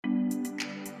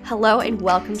Hello and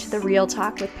welcome to the Real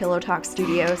Talk with Pillow Talk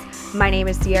Studios. My name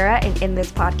is Sierra, and in this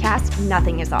podcast,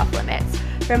 nothing is off limits.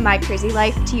 From my crazy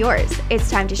life to yours, it's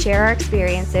time to share our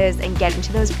experiences and get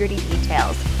into those gritty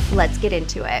details. Let's get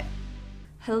into it.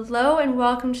 Hello and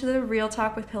welcome to the Real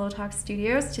Talk with Pillow Talk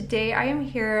Studios. Today I am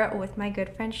here with my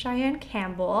good friend Cheyenne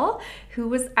Campbell, who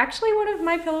was actually one of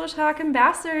my Pillow Talk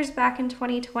ambassadors back in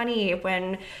 2020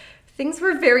 when things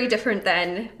were very different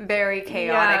then. Very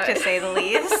chaotic, to say the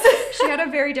least. She had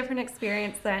a very different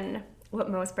experience than what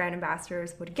most brand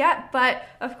ambassadors would get, but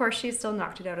of course she still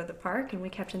knocked it out of the park, and we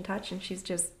kept in touch, and she's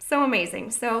just so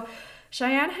amazing. So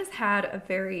Cheyenne has had a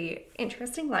very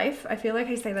interesting life. I feel like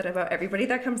I say that about everybody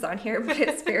that comes on here, but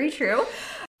it's very true.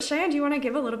 Cheyenne, do you want to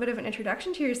give a little bit of an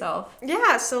introduction to yourself?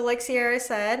 Yeah, so like Sierra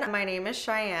said, my name is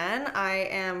Cheyenne. I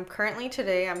am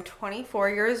I'm 24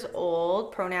 years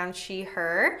old, pronoun she,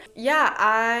 her. Yeah,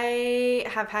 I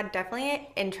have had definitely an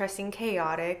interesting,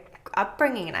 chaotic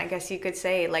upbringing, I guess you could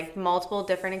say, like multiple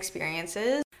different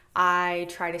experiences. I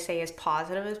try to stay as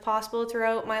positive as possible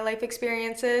throughout my life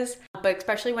experiences, but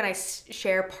especially when I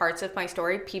share parts of my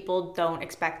story, people don't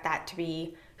expect that to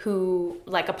be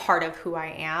a part of who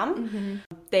I am. Mm-hmm.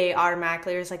 They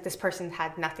automatically are just like, this person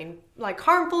had nothing like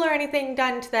harmful or anything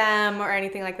done to them or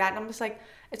anything like that. And I'm just like,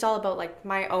 it's all about like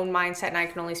my own mindset, and I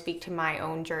can only speak to my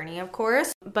own journey, of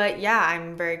course. But yeah,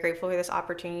 I'm very grateful for this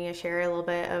opportunity to share a little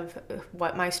bit of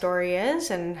what my story is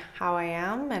and how I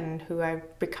am and who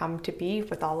I've become to be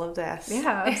with all of this.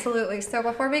 Yeah, absolutely. So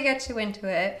before we get too into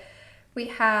it, we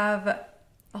have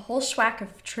a whole schwack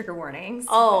of trigger warnings.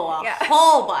 Oh, a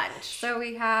whole bunch. So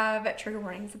we have trigger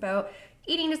warnings about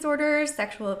eating disorders,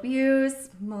 sexual abuse,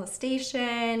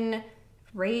 molestation,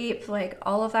 rape, like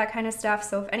all of that kind of stuff.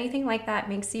 So if anything like that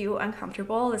makes you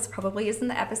uncomfortable, this probably isn't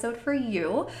the episode for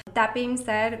you. That being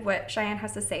said, what Cheyenne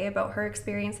has to say about her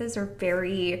experiences are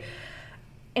very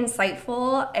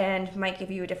insightful and might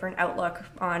give you a different outlook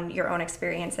on your own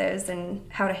experiences and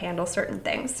how to handle certain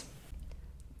things.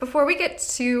 Before we get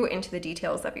too into the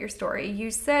details of your story,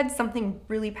 you said something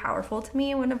really powerful to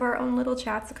me in one of our own little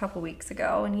chats a couple weeks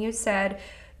ago, and you said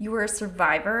you were a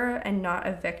survivor and not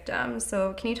a victim.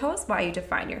 So can you tell us why you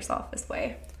define yourself this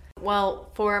way? Well,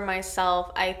 for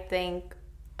myself, I think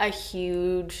a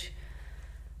huge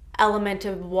element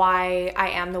of why I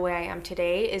am the way I am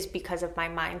today is because of my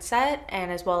mindset,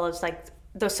 and as well as like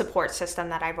the support system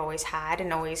that I've always had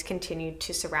and always continued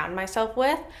to surround myself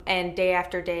with. And day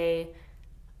after day,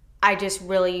 I just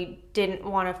really didn't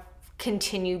want to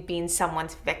continue being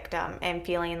someone's victim and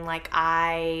feeling like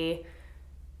I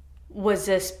was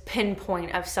this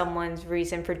pinpoint of someone's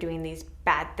reason for doing these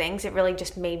bad things. It really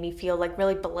just made me feel like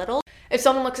really belittled. If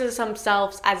someone looks at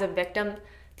themselves as a victim,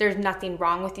 there's nothing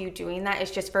wrong with you doing that.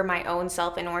 It's just for my own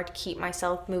self, in order to keep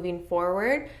myself moving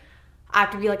forward, I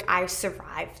have to be like, I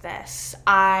survived this.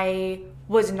 I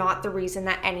was not the reason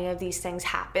that any of these things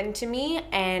happened to me.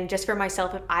 And just for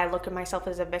myself, if I look at myself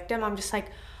as a victim, I'm just like,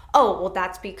 oh, well,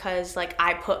 that's because like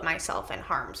I put myself in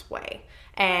harm's way.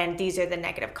 And these are the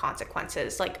negative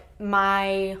consequences. Like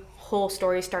my whole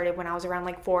story started when I was around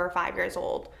like 4 or 5 years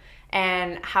old.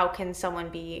 And how can someone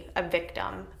be a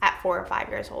victim at 4 or 5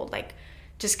 years old? Like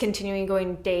just continuing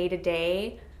going day to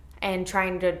day and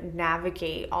trying to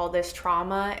navigate all this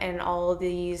trauma and all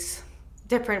these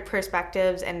different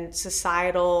perspectives and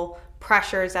societal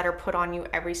pressures that are put on you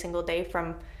every single day,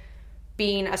 from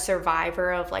being a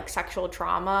survivor of like sexual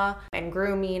trauma and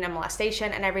grooming and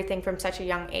molestation and everything from such a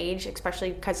young age, especially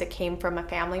because it came from a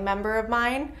family member of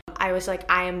mine. I was like,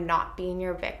 I am not being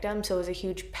your victim. So it was a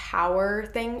huge power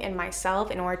thing in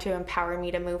myself in order to empower me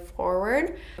to move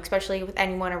forward, especially with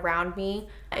anyone around me.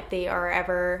 If they are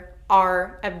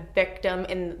a victim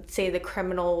in, say, the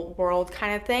criminal world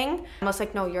kind of thing, I was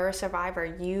like, no, you're a survivor.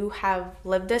 You have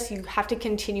lived this. You have to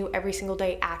continue every single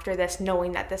day after this,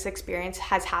 knowing that this experience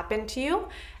has happened to you.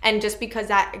 And just because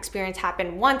that experience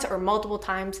happened once or multiple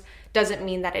times doesn't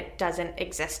mean that it doesn't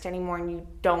exist anymore and you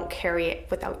don't carry it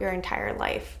without your entire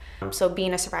life. So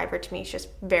being a survivor to me is just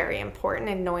very important,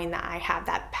 and knowing that I have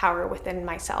that power within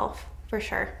myself, for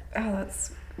sure. Oh,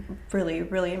 that's really,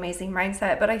 really amazing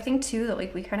mindset. But I think too that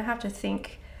like we kind of have to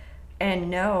think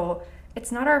and know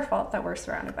it's not our fault that we're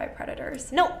surrounded by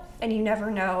predators. No. And you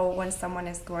never know when someone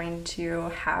is going to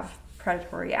have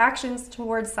predatory actions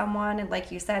towards someone. And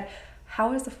like you said,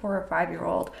 how is a 4 or 5 year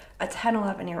old, a 10,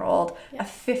 11 year old, a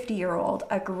 50-year-old,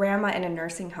 a grandma in a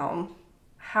nursing home,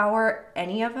 how are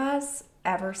any of us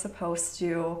ever supposed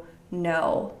to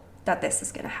know that this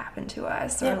is going to happen to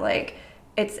us? Or like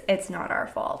it's not our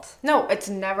fault. No, it's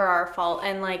never our fault.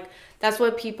 And like that's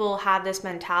what people have, this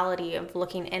mentality of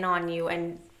looking in on you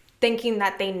and thinking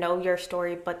that they know your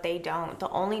story, but they don't. The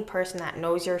only person that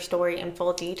knows your story in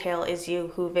full detail is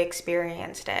you, who've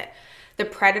experienced it. The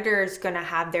predator is going to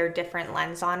have their different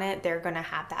lens on it. They're going to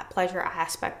have that pleasure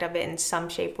aspect of it in some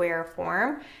shape, way, or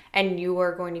form. And you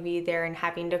are going to be there and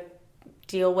having to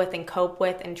deal with and cope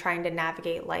with and trying to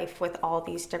navigate life with all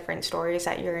these different stories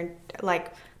that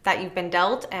that you've been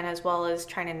dealt, and as well as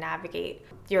trying to navigate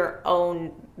your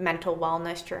own mental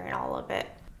wellness during all of it.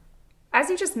 As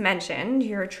you just mentioned,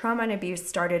 your trauma and abuse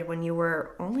started when you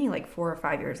were only like 4 or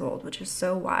 5 years old, which is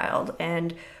so wild.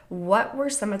 And what were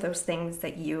some of those things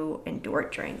that you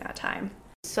endured during that time?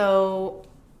 So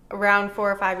around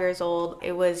 4 or 5 years old,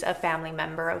 it was a family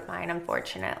member of mine,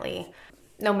 unfortunately.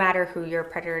 No matter who your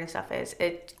predator and stuff is,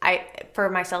 for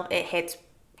myself, it hits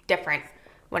different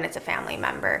when it's a family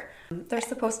member. They're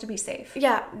supposed to be safe.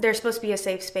 Yeah, they're supposed to be a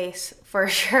safe space for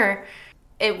sure.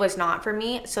 It was not for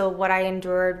me. So what I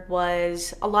endured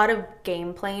was a lot of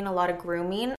game playing, a lot of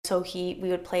grooming. So we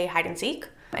would play hide and seek,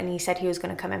 and he said he was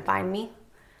going to come and find me.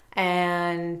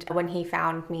 And when he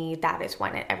found me, that is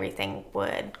when everything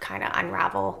would kind of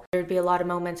unravel. There would be a lot of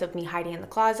moments of me hiding in the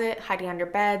closet, hiding under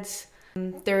beds.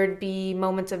 There would be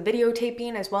moments of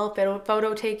videotaping as well,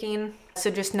 photo taking. So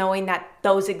just knowing that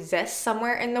those exist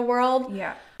somewhere in the world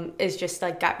is just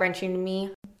like gut-wrenching to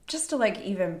me. Just to like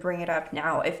even bring it up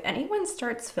now, if anyone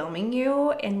starts filming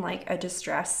you in like a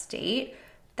distressed state,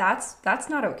 that's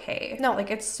not okay. No.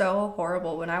 Like it's so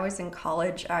horrible. When I was in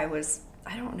college, I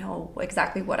don't know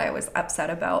exactly what I was upset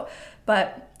about,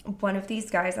 but one of these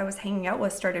guys I was hanging out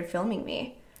with started filming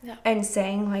me. Yeah. And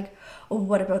saying like, oh,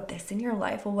 what about this in your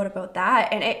life? Well, what about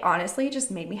that? And it honestly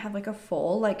just made me have like a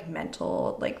full like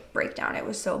mental like breakdown. It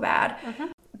was so bad.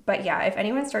 But yeah, if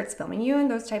anyone starts filming you in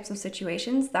those types of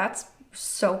situations, that's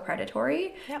so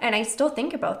predatory. Yep. And I still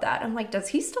think about that. I'm like, does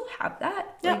he still have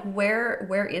that? Yep. Like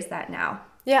where is that now?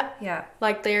 Yeah.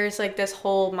 Like there's like this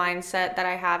whole mindset that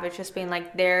I have. It's just being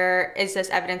like, there is this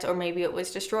evidence, or maybe it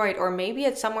was destroyed, or maybe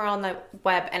it's somewhere on the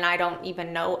web and I don't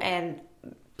even know. And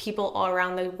people all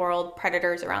around the world,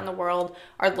 predators around the world,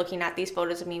 are looking at these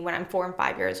photos of me when I'm 4 and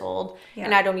 5 years old. Yeah.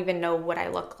 And I don't even know what I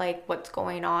look like, what's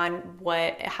going on,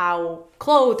 how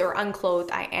clothed or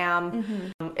unclothed I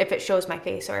am, if it shows my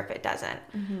face or if it doesn't.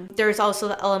 There's also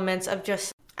the elements of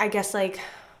just, I guess, like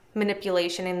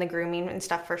manipulation in the grooming and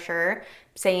stuff for sure.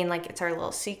 Saying like it's our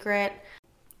little secret.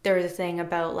 There's a thing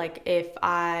about like, if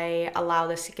I allow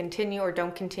this to continue or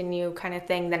don't continue kind of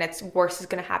thing, then it's worse is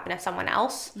going to happen to someone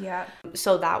else. Yeah.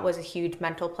 So that was a huge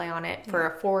mental play on it for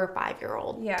a 4 or 5 year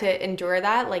old to endure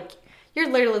that. Like you're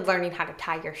literally learning how to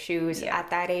tie your shoes at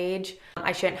that age.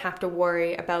 I shouldn't have to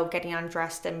worry about getting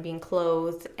undressed and being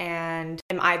clothed. And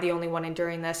am I the only one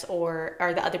enduring this, or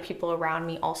are the other people around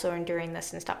me also enduring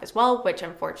this and stuff as well? Which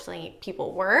unfortunately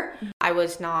people were. I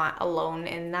was not alone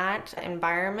in that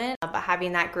environment, but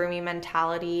having that grooming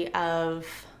mentality of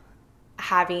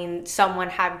having someone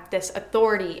have this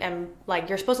authority and like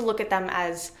you're supposed to look at them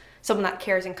as someone that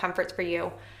cares and comforts for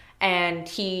you. And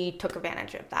he took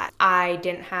advantage of that. I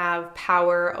didn't have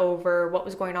power over what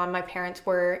was going on. My parents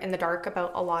were in the dark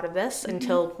about a lot of this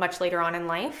until much later on in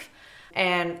life.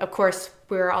 And of course,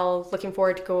 we were all looking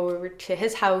forward to go over to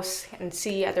his house and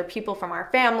see other people from our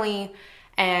family.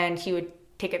 And he would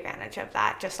take advantage of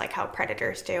that, just like how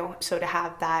predators do. So to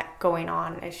have that going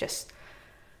on is just...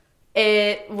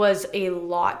 It was a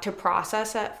lot to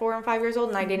process at 4 and 5 years old,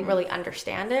 and I didn't really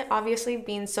understand it, obviously,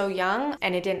 being so young.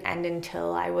 And it didn't end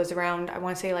until I was around, I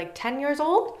want to say like 10 years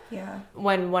old. Yeah.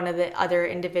 When one of the other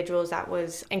individuals that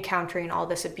was encountering all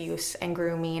this abuse and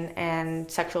grooming and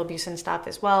sexual abuse and stuff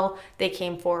as well, they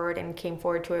came forward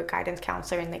to a guidance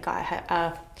counselor, and they got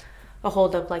a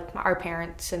hold of like our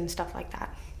parents and stuff like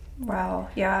that. Wow.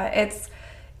 Yeah. It's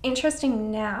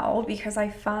interesting now because I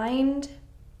find...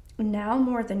 now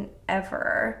more than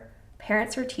ever,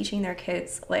 parents are teaching their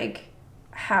kids like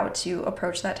how to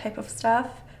approach that type of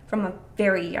stuff from a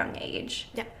very young age.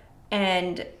 Yeah.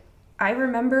 And I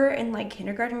remember in like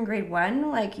kindergarten, grade 1,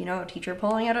 like, you know, a teacher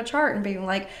pulling out a chart and being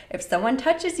like, if someone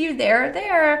touches you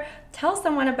there, tell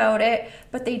someone about it.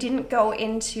 But they didn't go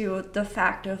into the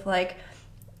fact of like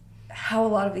how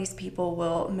a lot of these people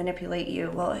will manipulate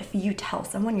you. Well, if you tell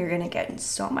someone, you're going to get in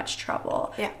so much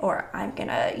trouble. Yeah. Or I'm going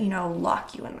to, you know,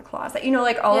 lock you in the closet. You know,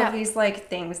 like all of these like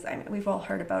things. I mean, we've all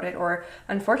heard about it, or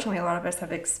unfortunately a lot of us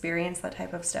have experienced that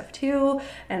type of stuff too.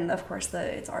 And of course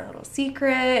it's our little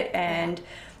secret. And,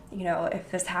 you know,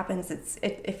 if this happens,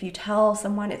 if you tell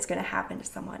someone, it's going to happen to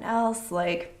someone else,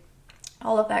 like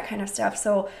all of that kind of stuff.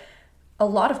 So a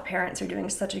lot of parents are doing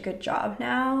such a good job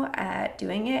now at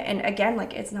doing it. And again,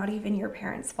 like it's not even your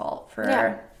parents' fault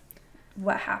for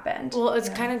what happened. Well, it's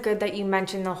kind of good that you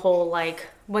mentioned the whole, like,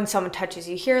 when someone touches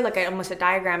you here, like almost a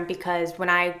diagram, because when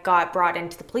I got brought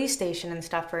into the police station and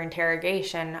stuff for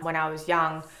interrogation when I was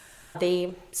young,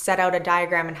 they set out a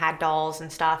diagram and had dolls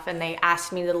and stuff, and they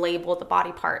asked me to label the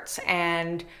body parts.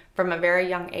 And from a very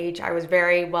young age, I was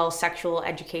very well sexual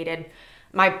educated.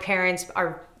 My parents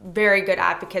are very good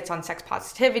advocates on sex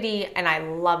positivity, and I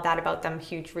love that about them.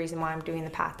 Huge reason why I'm doing the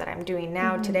path that I'm doing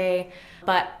now today.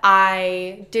 But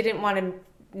I didn't want to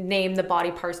name the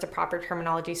body parts the proper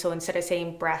terminology. So instead of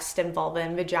saying breast and vulva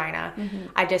and vagina,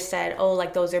 I just said, oh,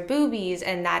 like those are boobies,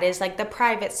 and that is like the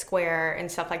private square and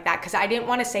stuff like that. Because I didn't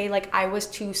want to say like I was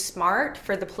too smart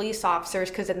for the police officers,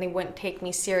 because then they wouldn't take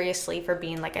me seriously for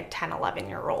being like a 10,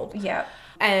 11-year-old. Yeah.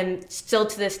 And still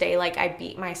to this day, like I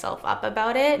beat myself up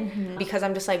about it because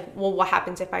I'm just like, well, what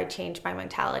happens if I change my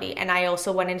mentality? And I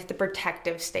also went into the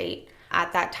protective state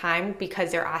at that time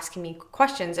because they're asking me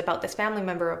questions about this family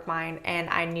member of mine, and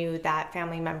I knew that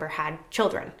family member had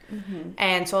children.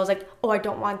 And so I was like, oh, I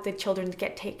don't want the children to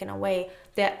get taken away.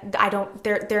 That I don't,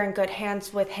 they're in good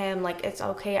hands with him. Like, it's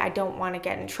okay. I don't want to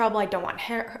get in trouble. I don't want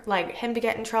him to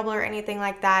get in trouble or anything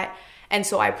like that. And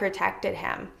so I protected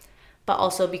him. But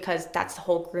also because that's the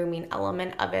whole grooming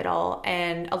element of it all.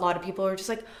 And a lot of people are just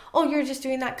like, oh, you're just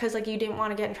doing that because like you didn't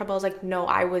want to get in trouble. I was like, no,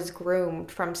 I was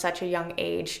groomed from such a young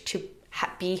age to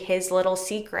be his little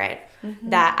secret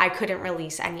that I couldn't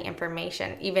release any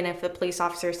information. Even if the police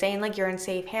officer is saying like, you're in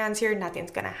safe hands here,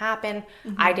 nothing's going to happen.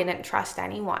 I didn't trust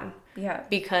anyone. Yeah.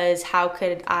 Because how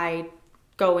could I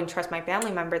go and trust my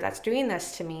family member that's doing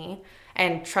this to me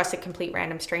and trust a complete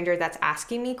random stranger that's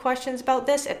asking me questions about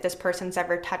this? If this person's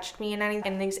ever touched me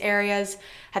in these areas,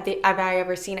 have I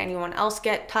ever seen anyone else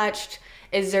get touched?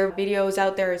 Is there videos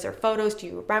out there? Is there photos? Do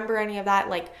you remember any of that?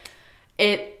 Like,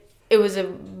 it was a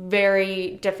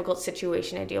very difficult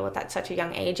situation to deal with at such a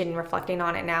young age. And reflecting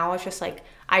on it now, it's just like,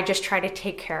 I just try to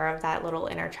take care of that little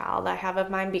inner child I have of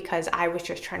mine because I was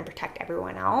just trying to protect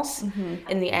everyone else.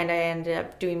 In the end, I ended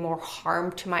up doing more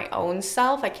harm to my own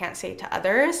self. I can't say to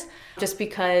others, just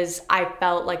because I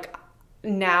felt like,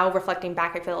 now reflecting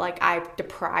back, I feel like I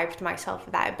deprived myself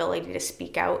of that ability to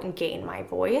speak out and gain my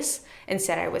voice.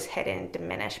 Instead, I was hidden and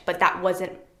diminished. But that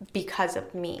wasn't because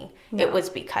of me. No. It was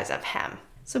because of him.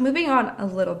 So moving on a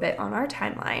little bit on our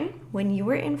timeline, when you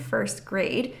were in first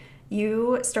grade,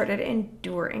 you started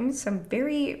enduring some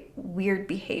very weird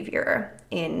behavior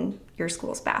in your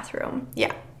school's bathroom.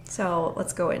 Yeah. So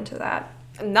let's go into that.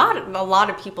 Not a lot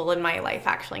of people in my life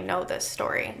actually know this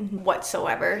story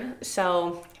whatsoever.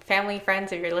 So family,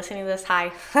 friends, if you're listening to this,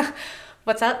 hi.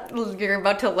 What's up? You're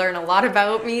about to learn a lot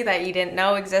about me that you didn't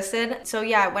know existed. So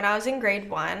yeah, when I was in grade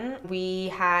 1, we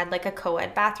had like a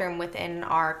co-ed bathroom within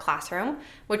our classroom,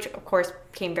 which of course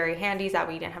came very handy so that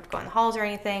we didn't have to go in the halls or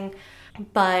anything.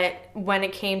 But when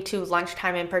it came to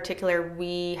lunchtime in particular,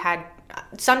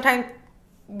 sometimes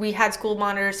we had school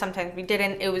monitors, sometimes we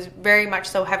didn't. It was very much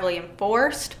so heavily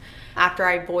enforced. After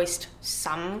I voiced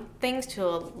some things to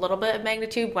a little bit of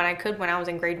magnitude when I was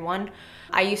in grade 1,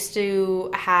 I used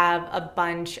to have a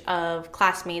bunch of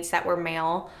classmates that were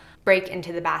male break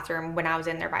into the bathroom when I was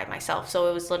in there by myself. So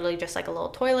it was literally just like a little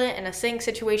toilet and a sink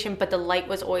situation, but the light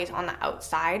was always on the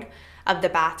outside of the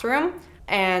bathroom.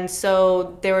 And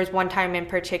so there was one time in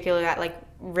particular that like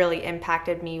really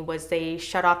impacted me was they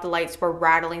shut off the lights, were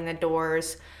rattling the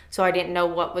doors. So I didn't know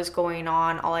what was going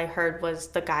on. All I heard was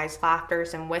the guys'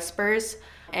 laughters and whispers.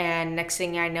 And next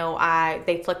thing I know,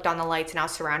 they flicked on the lights and I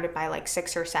was surrounded by like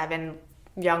 6 or 7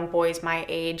 young boys my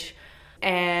age.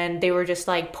 And they were just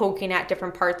like poking at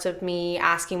different parts of me,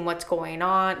 asking what's going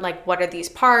on, like what are these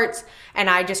parts? And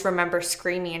I just remember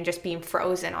screaming and just being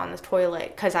frozen on the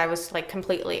toilet because I was like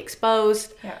completely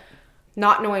exposed,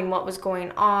 not knowing what was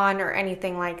going on or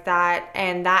anything like that.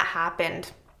 And that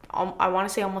happened, I want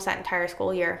to say almost that entire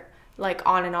school year, like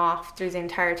on and off through the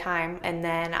entire time. And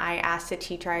then I asked the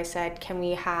teacher, I said, can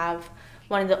we have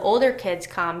one of the older kids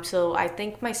come? So I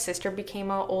think my sister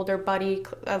became an older buddy,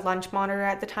 a lunch monitor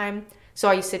at the time. So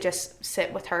I used to just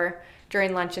sit with her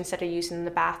during lunch instead of using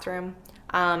the bathroom.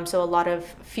 So a lot of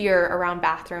fear around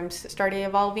bathrooms started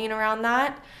evolving around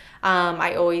that.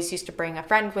 I always used to bring a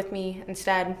friend with me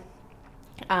instead,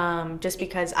 just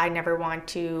because I never want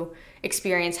to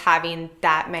experience having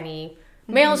that many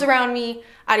males around me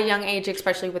at a young age,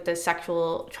 especially with the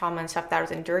sexual trauma and stuff that I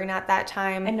was enduring at that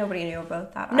time. And nobody knew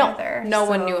about that either. No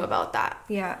one knew about that.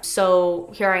 Yeah.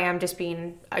 So here I am just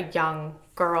being a young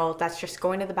girl that's just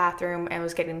going to the bathroom and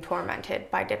was getting tormented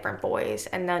by different boys.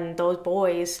 And then those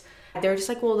boys, they're just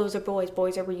like, well, those are boys.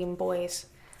 Boys are being boys.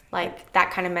 Like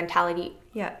that kind of mentality,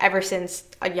 Yeah. ever since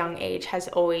a young age, has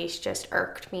always just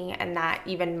irked me, and that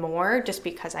even more just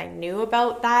because I knew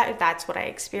about that. That's what I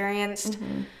experienced.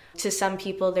 To some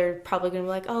people, they're probably gonna be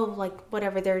like, oh, like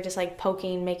whatever, they're just like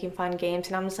poking, making fun games,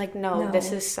 and I'm just like, no.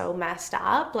 This is so messed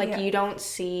up. Like you don't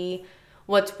see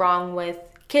what's wrong with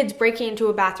kids breaking into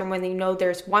a bathroom when you know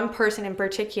there's one person in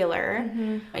particular,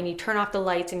 and you turn off the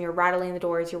lights and you're rattling the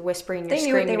doors, you're whispering, you're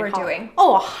screaming. They knew what they were doing.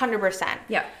 Oh, 100%.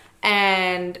 Yeah.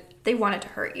 And they wanted to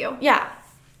hurt you. Yeah.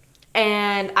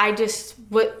 And I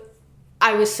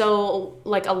was so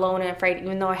like alone and afraid,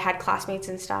 even though I had classmates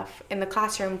and stuff in the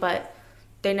classroom, but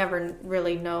they never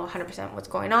really know 100% what's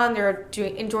going on. They're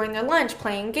enjoying their lunch,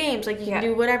 playing games. Like, you can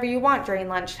do whatever you want during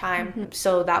lunchtime.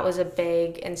 So that was a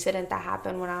big incident that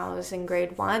happened when I was in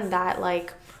grade 1 that,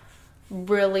 like,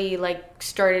 really, like,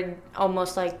 started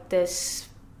almost like this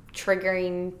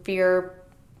triggering fear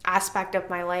aspect of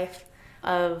my life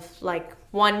of, like,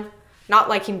 one, not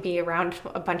liking being around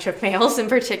a bunch of males in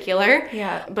particular.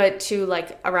 Yeah. But two,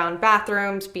 like, around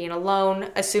bathrooms, being alone.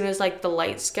 As soon as, like, the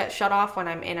lights get shut off when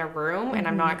I'm in a room and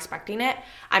I'm not expecting it,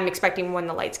 I'm expecting when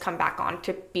the lights come back on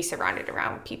to be surrounded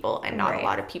around people, and not a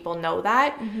lot of people know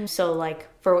that. So, like,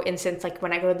 for instance, like,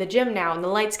 when I go to the gym now and the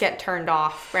lights get turned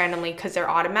off randomly because they're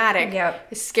automatic,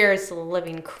 it scares the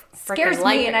living scares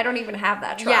me, and I don't even have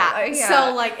that trauma. Yeah.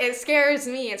 So, like, it scares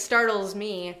me, it startles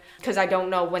me, because I don't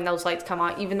know when those lights come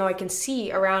on, even though I can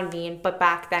see around me. But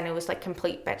back then it was like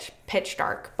complete pitch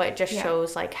dark. But it just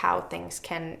shows, like, how things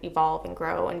can evolve and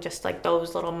grow, and just, like,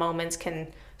 those little moments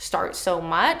can start so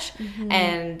much.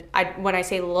 And when I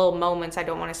say little moments, I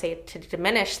don't want to say it to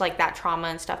diminish, like, that trauma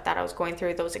and stuff that I was going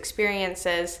through, those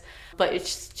experiences, but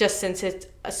it's just since it's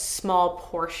a small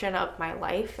portion of my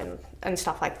life and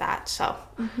stuff like that. So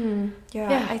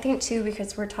yeah, I think too,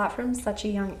 because we're taught from such a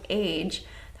young age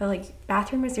that, like,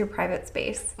 bathroom is your private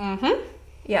space.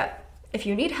 Yeah. If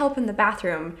you need help in the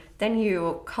bathroom, then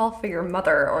you call for your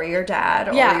mother or your dad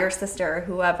or your sister or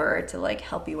whoever to, like,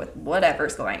 help you with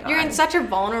whatever's going on. You're in such a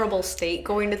vulnerable state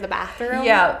going to the bathroom.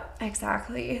 Yeah,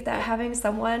 exactly. That having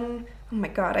someone, oh my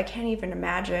God, I can't even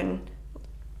imagine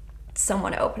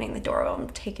someone opening the door while I'm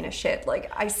taking a shit. Like,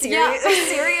 seriously,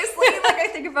 like, I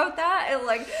think about that, and,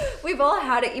 like, we've all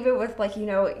had it, even with, like, you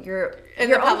know, your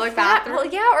public bathroom. Well,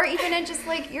 yeah, or even in just,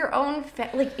 like, your own,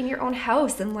 like, in your own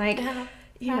house, and, like,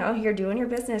 you know, you're doing your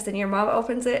business and your mom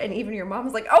opens it, and even your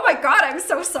mom's like, oh my God, I'm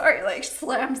so sorry, like,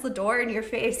 slams the door in your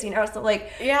face, you know. So,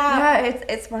 like,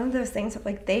 it's one of those things that,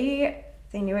 like, they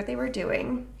knew what they were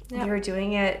doing. They were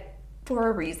doing it for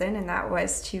a reason, and that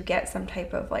was to get some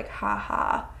type of, like,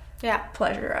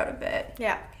 pleasure out of it.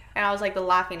 And I was like the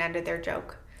laughing end of their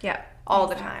joke. All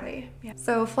the time.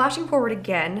 So, flashing forward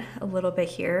again a little bit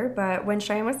here, but when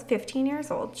Cheyenne was 15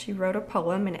 years old, she wrote a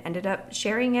poem and ended up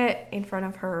sharing it in front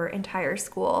of her entire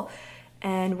school.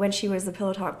 And when she was the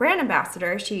Pillow Talk brand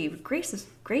ambassador, she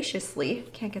graciously,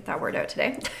 can't get that word out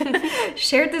today,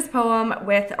 shared this poem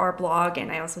with our blog,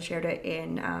 and I also shared it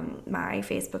in my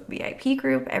Facebook VIP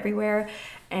group everywhere.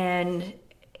 And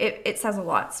it says a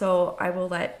lot, so I will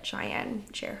let Cheyenne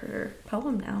share her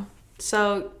poem now.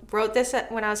 So, wrote this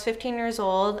when I was 15 years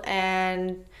old,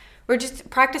 and we're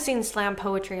just practicing slam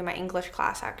poetry in my English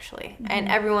class, actually. And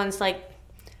everyone's, like,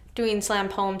 doing slam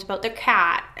poems about their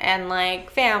cat and, like,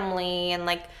 family and,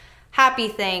 like, happy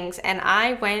things. And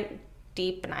I went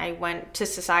deep, and I went to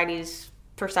society's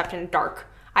perception dark.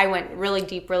 I went really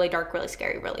deep, really dark, really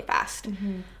scary, really fast.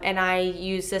 And I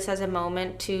used this as a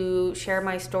moment to share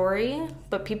my story,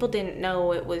 but people didn't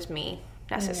know it was me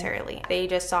necessarily. They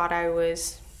just thought I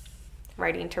was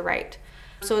writing to write.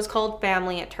 So it's called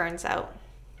Family, it turns out.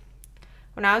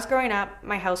 When I was growing up,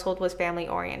 my household was family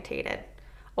orientated.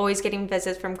 Always getting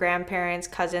visits from grandparents,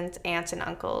 cousins, aunts, and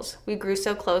uncles. We grew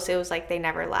so close it was like they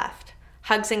never left.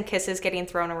 Hugs and kisses getting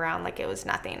thrown around like it was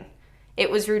nothing. It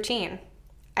was routine.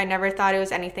 I never thought it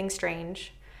was anything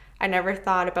strange. I never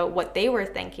thought about what they were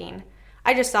thinking.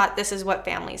 I just thought this is what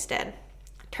families did.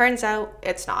 Turns out,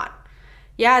 it's not.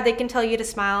 Yeah, they can tell you to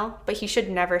smile, but he should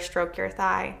never stroke your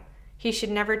thigh. He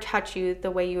should never touch you the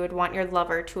way you would want your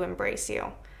lover to embrace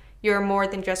you. You are more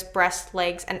than just breasts,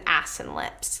 legs, and ass and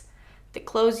lips. The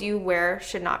clothes you wear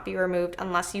should not be removed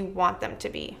unless you want them to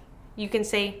be. You can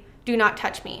say, do not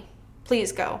touch me.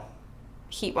 Please go.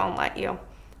 He won't let you.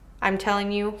 I'm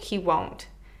telling you, he won't.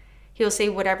 He'll say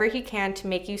whatever he can to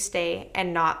make you stay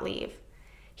and not leave.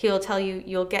 He'll tell you,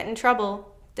 you'll get in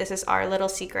trouble. This is our little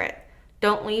secret.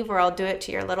 Don't leave or I'll do it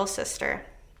to your little sister.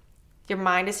 Your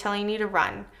mind is telling you to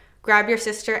run. Grab your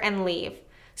sister and leave.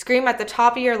 Scream at the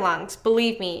top of your lungs.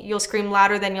 Believe me, you'll scream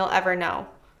louder than you'll ever know.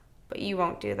 But you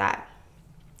won't do that.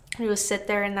 You will sit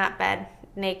there in that bed,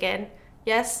 naked.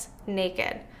 Yes,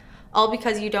 naked. All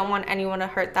because you don't want anyone to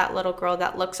hurt that little girl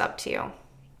that looks up to you.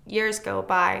 Years go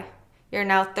by. You're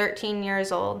now 13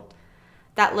 years old.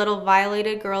 That little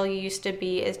violated girl you used to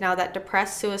be is now that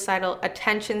depressed, suicidal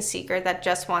attention seeker that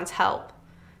just wants help.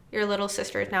 Your little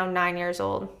sister is now 9 years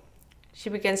old. She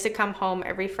begins to come home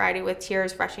every Friday with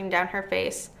tears rushing down her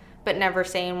face, but never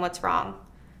saying what's wrong.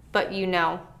 But you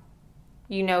know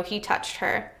he touched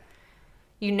her.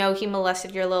 You know he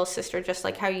molested your little sister just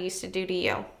like how he used to do to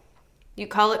you. You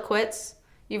call it quits.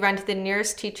 You run to the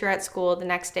nearest teacher at school the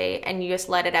next day and you just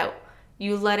let it out.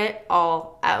 You let it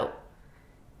all out.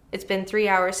 It's been 3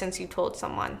 hours since you told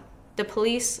someone. The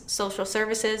police, social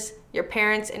services, your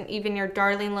parents, and even your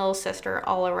darling little sister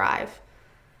all arrive.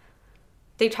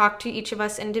 They talk to each of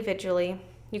us individually.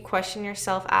 You question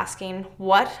yourself asking,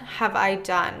 what have I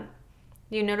done?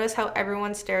 You notice how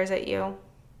everyone stares at you.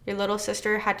 Your little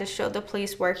sister had to show the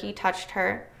police where he touched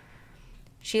her.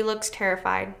 She looks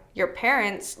terrified. Your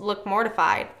parents look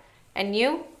mortified. And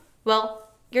you? Well,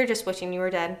 you're just wishing you were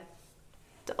dead.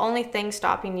 The only thing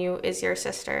stopping you is your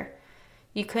sister.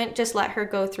 You couldn't just let her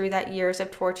go through that years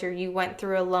of torture you went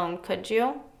through alone, could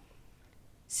you?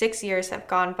 6 years have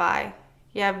gone by.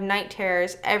 You have night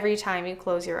terrors every time you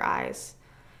close your eyes.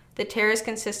 The terrors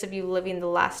consist of you living the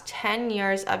last 10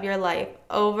 years of your life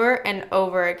over and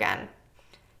over again.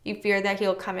 You fear that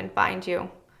he'll come and find you.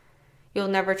 You'll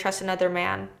never trust another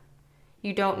man.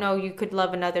 You don't know you could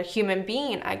love another human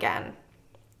being again.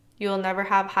 You'll never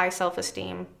have high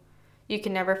self-esteem. You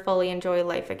can never fully enjoy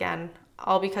life again,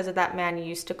 all because of that man you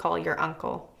used to call your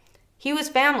uncle. He was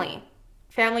family.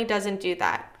 Family doesn't do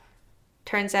that.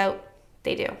 Turns out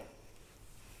they do.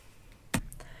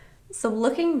 So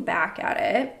looking back at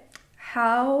it,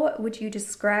 how would you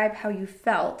describe how you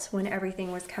felt when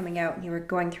everything was coming out and you were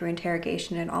going through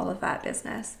interrogation and all of that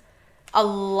business? A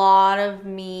lot of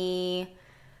me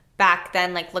back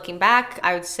then, like looking back,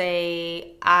 I would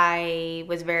say I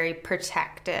was very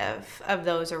protective of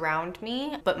those around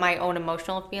me, but my own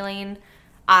emotional feeling,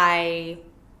 I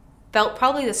felt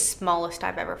probably the smallest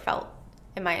I've ever felt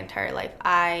in my entire life.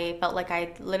 I felt like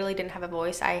I literally didn't have a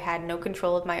voice. I had no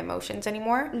control of my emotions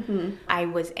anymore. I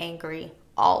was angry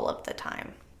all of the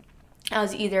time. I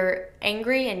was either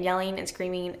angry and yelling and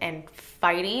screaming and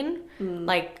fighting.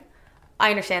 Like, I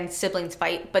understand siblings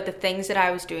fight, but the things that I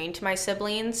was doing to my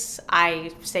siblings, I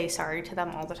say sorry to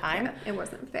them all the time. Yeah, it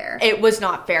wasn't fair. It was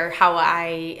not fair how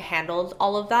I handled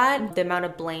all of that. The amount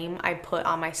of blame I put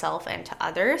on myself and to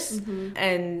others.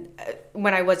 And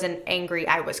when I wasn't angry,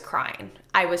 I was crying.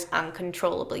 I was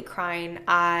uncontrollably crying.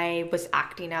 I was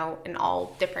acting out in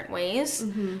all different ways.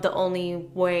 The only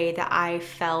way that I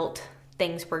felt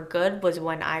things were good was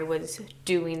when I was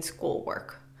doing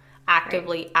schoolwork.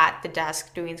 Actively at the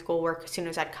desk doing schoolwork. As soon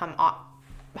as I'd come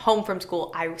home from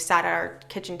school, I sat at our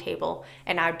kitchen table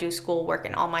and I'd do schoolwork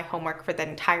and all my homework for the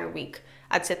entire week.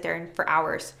 I'd sit there for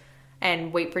hours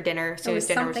and wait for dinner. So it was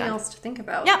dinner was something done. else to think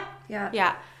about.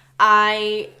 Yeah.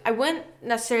 I wouldn't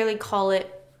necessarily call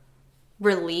it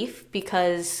relief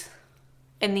because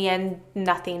in the end,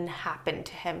 nothing happened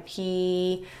to him.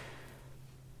 He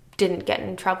didn't get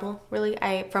in trouble, really.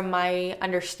 From my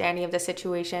understanding of the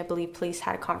situation, I believe police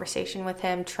had a conversation with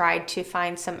him, tried to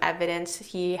find some evidence.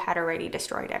 He had already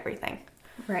destroyed everything.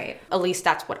 Right. At least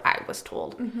that's what I was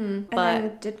told.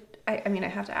 But I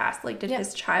have to ask, like, did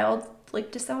his child,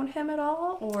 like, disown him at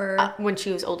all? Or when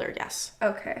she was older, yes.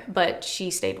 Okay. But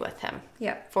she stayed with him.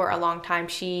 Yeah. For a long time.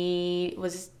 She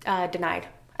was denied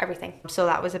everything. So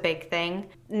that was a big thing.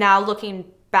 Now looking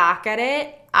back at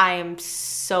it, I am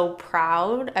so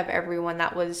proud of everyone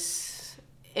that was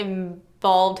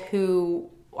involved who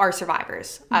are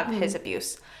survivors of his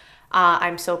abuse.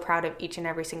 I'm so proud of each and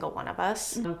every single one of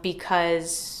us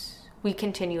because we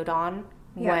continued on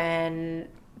when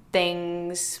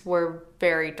things were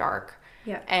very dark.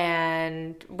 Yeah.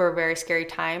 And were a very scary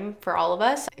time for all of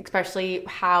us, especially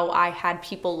how I had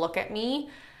people look at me.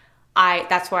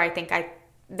 That's where I think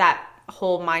that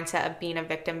whole mindset of being a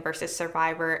victim versus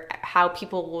survivor, how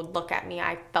people would look at me,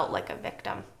 I felt like a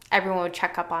victim. Everyone would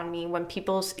check up on me. When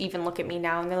people even look at me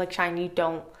now and they're like, Shine, you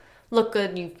don't look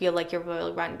good, you feel like you're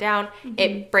really run down,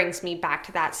 it brings me back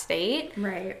to that state.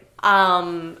 Right.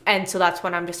 And so that's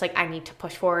when I'm just like, I need to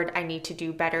push forward. I need to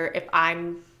do better. If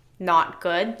I'm not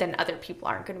good, then other people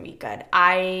aren't going to be good.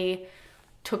 I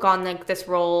took on like this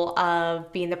role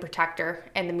of being the protector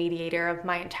and the mediator of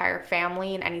my entire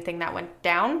family and anything that went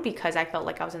down because I felt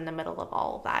like I was in the middle of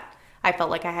all of that. I felt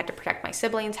like I had to protect my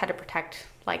siblings, had to protect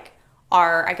like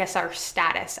our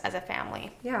status as a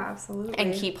family. Yeah, absolutely.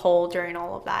 And keep whole during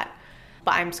all of that.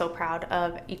 But I'm so proud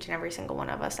of each and every single one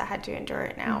of us that had to endure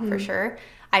it now, for sure.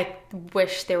 I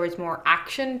wish there was more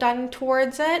action done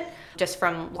towards it, just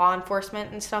from law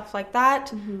enforcement and stuff like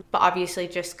that. But obviously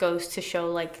just goes to show,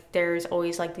 like, there's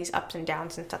always, like, these ups and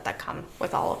downs and stuff that come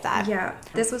with all of that. Yeah.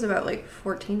 This was about, like,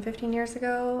 14, 15 years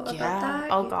ago about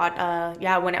that. Oh, God.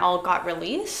 Yeah, when it all got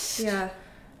released. Yeah.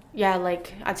 Yeah,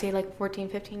 like, I'd say, like, 14,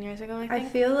 15 years ago, I think. I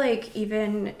feel like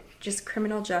even just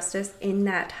criminal justice in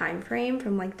that time frame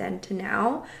from, like, then to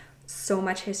now, so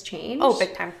much has changed. Oh,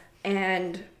 big time.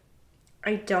 And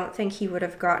I don't think he would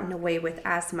have gotten away with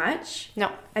as much.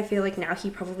 No. I feel like now he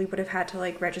probably would have had to,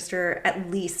 like, register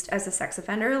at least as a sex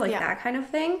offender, like that kind of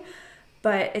thing.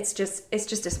 But it's just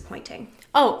disappointing.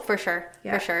 Oh, for sure.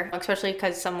 Yeah. For sure. Especially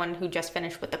because someone who just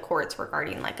finished with the courts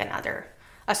regarding, like, another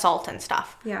assault and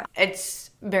stuff. Yeah. It's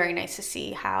very nice to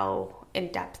see how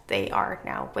in-depth they are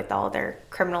now with all their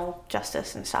criminal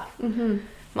justice and stuff.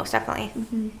 Most definitely.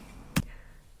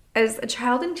 As a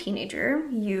child and teenager,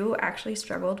 you actually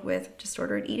struggled with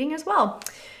disordered eating as well.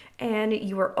 And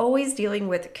you were always dealing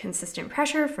with consistent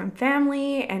pressure from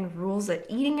family and rules of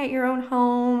eating at your own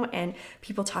home and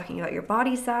people talking about your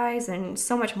body size and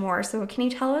so much more. So can you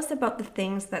tell us about the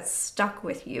things that stuck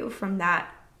with you from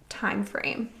that time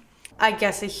frame? I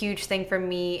guess a huge thing for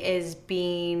me is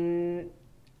being,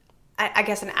 I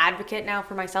guess, an advocate now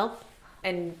for myself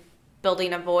and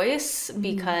building a voice,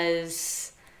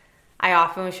 because I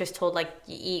often was just told, like,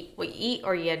 you eat what you eat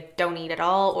or you don't eat at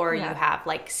all, or you have,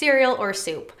 like, cereal or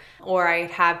soup. Or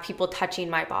I'd have people touching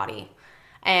my body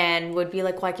and would be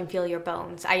like, well, I can feel your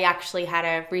bones. I actually had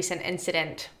a recent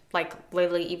incident, like,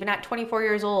 literally even at 24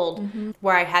 years old,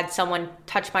 where I had someone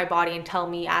touch my body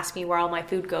and ask me where all my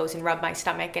food goes and rub my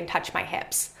stomach and touch my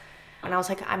hips. And I was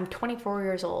like, I'm 24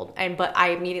 years old. But I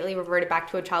immediately reverted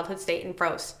back to a childhood state and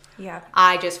froze. Yeah.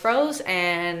 I just froze,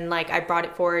 and, like, I brought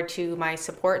it forward to my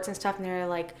supports and stuff, and they're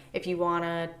like, if you want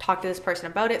to talk to this person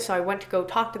about it. So I went to go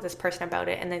talk to this person about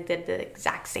it, and they did the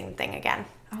exact same thing again.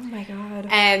 Oh my God.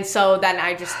 And so then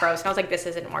I just froze, and I was like, this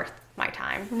isn't worth my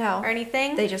time or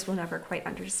anything. They just will never quite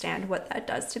understand what that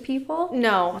does to people.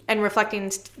 No. And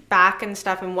reflecting back and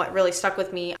stuff, and what really stuck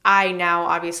with me, I now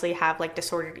obviously have, like,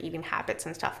 disordered eating habits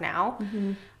and stuff now.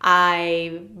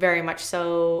 I very much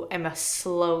so am a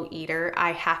slow eater.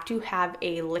 I have to have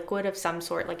a liquid of some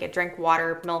sort, like a drink,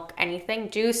 water, milk, anything,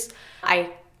 juice.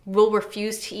 I will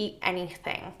refuse to eat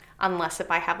anything unless if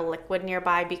I have a liquid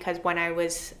nearby, because when I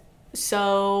was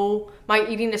my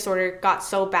eating disorder got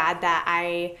so bad that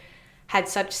I had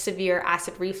such severe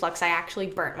acid reflux, I actually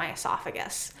burnt my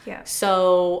esophagus. Yeah.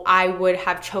 So I would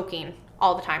have choking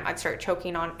all the time. I'd start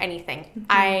choking on anything.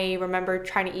 I remember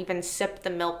trying to even sip the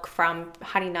milk from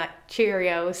Honey Nut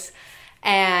Cheerios,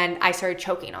 and I started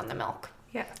choking on the milk.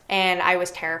 Yeah. And I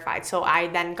was terrified. So I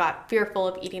then got fearful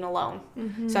of eating alone.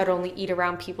 So I'd only eat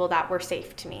around people that were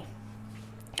safe to me.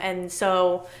 And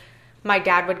so my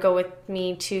dad would go with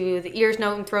me to the ears,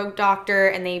 nose, and throat doctor,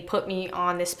 and they put me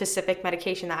on this specific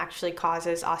medication that actually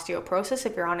causes osteoporosis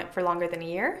if you're on it for longer than a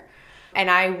year. And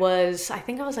I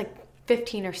think I was like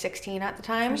 15 or 16 at the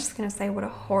time. I was just going to say, what a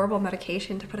horrible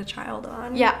medication to put a child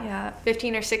on. Yeah.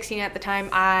 15 or 16 at the time.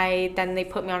 Then they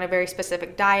put me on a very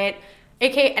specific diet,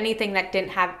 aka anything that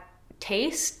didn't have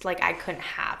taste, like, I couldn't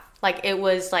have. Like, it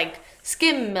was like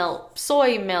skim milk,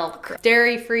 soy milk,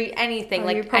 dairy-free, anything.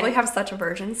 Like, you probably have such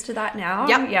aversions to that now.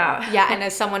 Yep. Yeah. Yeah, and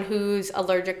as someone who's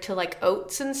allergic to, like,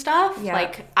 oats and stuff,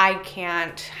 like, I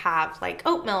can't have, like,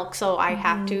 oat milk, so I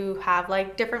have to have,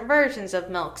 like, different versions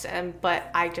of milks. But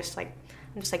I'm just like,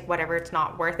 whatever, it's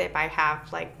not worth it if I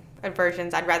have, like,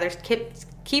 aversions. I'd rather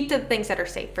keep the things that are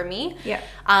safe for me. Yeah.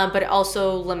 But it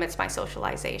also limits my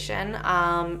socialization.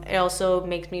 It also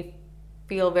makes me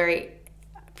feel very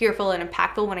fearful and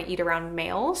impactful when I eat around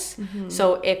males.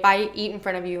 So if I eat in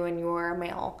front of you and you're a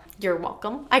male, you're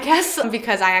welcome, I guess,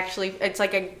 because it's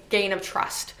like a gain of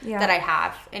trust that I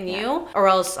have in you. Or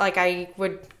else, like, I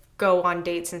would go on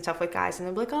dates and stuff with guys, and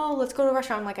they'd be like, oh, let's go to a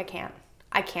restaurant. I'm like,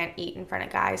 I can't eat in front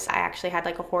of guys. I actually had,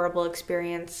 like, a horrible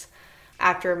experience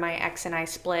after my ex and I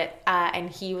split, and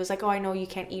he was like, oh, I know you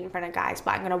can't eat in front of guys,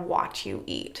 but I'm gonna watch you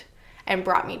eat, and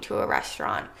brought me to a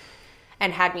restaurant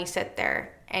and had me sit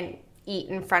there and eat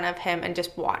in front of him and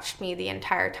just watched me the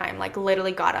entire time, like,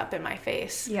 literally got up in my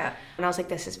face. Yeah. And I was like,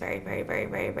 this is very, very, very,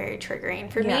 very, very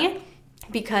triggering for me,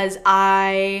 because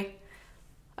a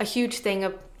huge thing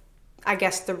of, I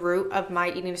guess, the root of my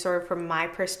eating disorder from my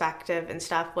perspective and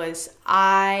stuff was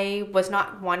I was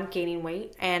not gaining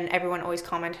weight, and everyone always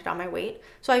commented on my weight.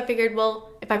 So I figured, well,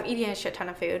 if I'm eating a shit ton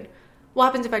of food, what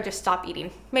happens if I just stop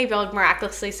eating? Maybe I'll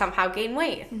miraculously somehow gain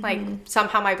weight. Like,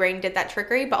 somehow my brain did that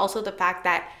trickery, but also the fact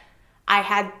that I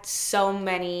had so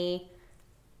many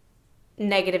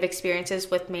negative experiences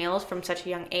with males from such a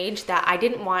young age that I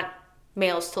didn't want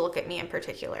males to look at me in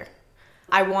particular.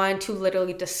 I wanted to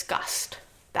literally disgust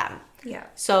them. Yeah.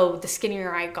 So the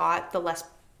skinnier I got, the less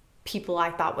people I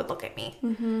thought would look at me,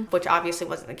 which obviously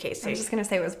wasn't the case. I was just going to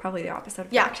say it was probably the opposite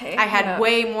of yeah, that, hey? I had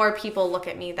way more people look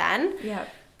at me then. Yeah.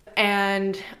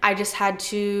 And I just had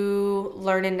to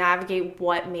learn and navigate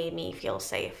what made me feel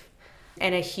safe.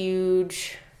 And a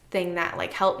huge thing that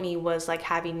like helped me was like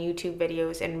having YouTube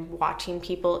videos and watching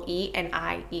people eat and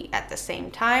I eat at the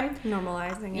same time.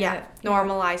 Normalizing Yeah, it.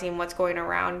 normalizing what's going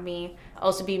around me.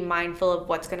 Also being mindful of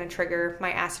what's going to trigger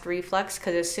my acid reflux,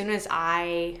 because as soon as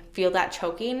I feel that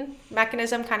choking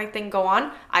mechanism kind of thing go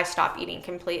on, I stop eating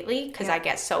completely because I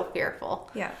get so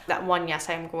fearful. Yeah. That one, yes,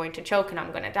 I'm going to choke and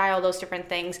I'm going to die, all those different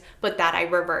things, but that I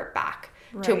revert back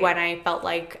to when I felt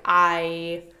like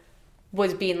I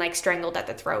was being like strangled at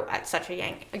the throat at such a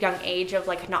young age of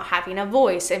like not having a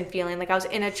voice and feeling like I was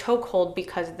in a chokehold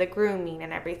because of the grooming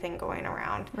and everything going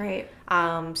around. Right.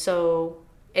 So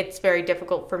it's very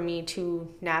difficult for me to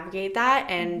navigate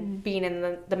that, and being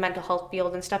in the mental health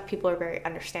field and stuff, people are very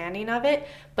understanding of it,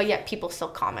 but yet people still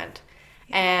comment.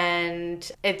 And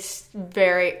it's a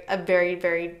very,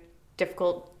 very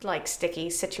difficult, like sticky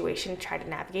situation to try to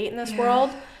navigate in this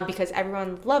world, because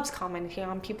everyone loves commenting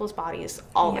on people's bodies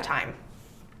all the time.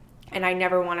 And I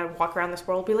never want to walk around this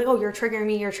world and be like, oh, you're triggering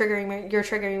me, you're triggering me, you're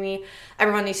triggering me.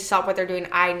 Everyone needs to stop what they're doing.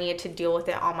 I need to deal with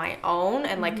it on my own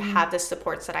and like have the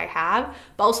supports that I have,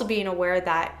 but also being aware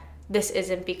that this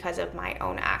isn't because of my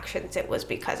own actions. It was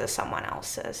because of someone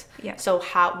else's. Yeah. So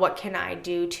what can I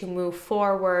do to move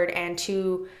forward and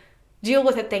to deal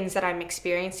with the things that I'm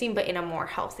experiencing, but in a more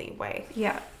healthy way?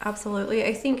 Yeah, absolutely.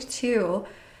 I think too,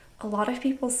 a lot of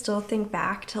people still think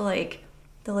back to like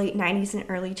the late 90s and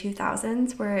early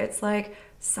 2000s where it's like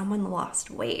someone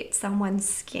lost weight, someone's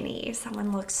skinny,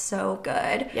 someone looks so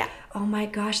good. Yeah. Oh my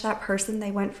gosh, that person, they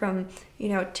went from,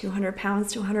 200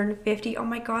 pounds to 150. Oh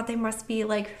my God, they must be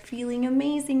like feeling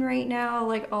amazing right now.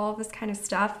 Like all of this kind of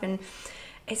stuff. And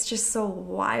it's just so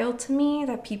wild to me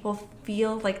that people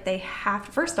feel like they have,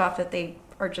 first off, that they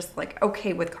are just like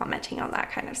okay with commenting on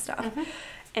that kind of stuff.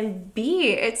 And B,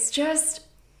 it's just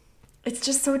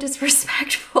so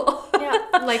disrespectful. Yeah,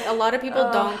 like a lot of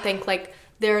people don't think like,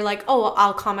 they're like, oh,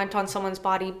 I'll comment on someone's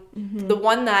body. The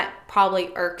one that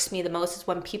probably irks me the most is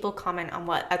when people comment on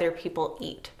what other people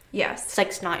eat. Yes. It's like,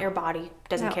 it's not your body.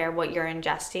 Doesn't care what you're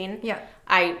ingesting. Yeah.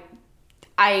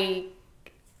 I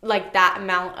like that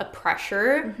amount of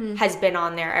pressure has been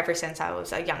on there ever since I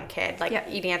was a young kid, like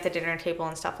eating at the dinner table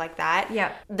and stuff like that.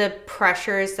 Yeah. The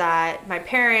pressures that my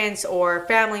parents or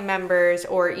family members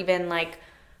or even like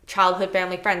childhood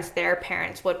family friends, their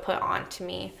parents would put on to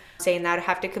me, saying that I'd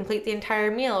have to complete the entire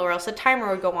meal or else a timer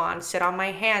would go on, sit on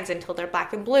my hands until they're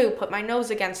black and blue, put my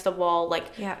nose against the wall. Like,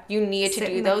 you needed to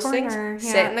do those things.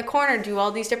 Sit in the corner, do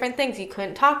all these different things. You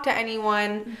couldn't talk to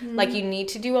anyone. Like, you need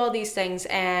to do all these things.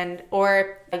 And,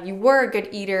 or you were a good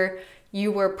eater, you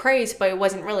were praised, but it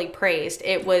wasn't really praised.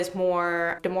 It was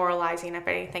more demoralizing, if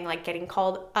anything, like getting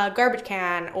called a garbage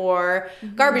can or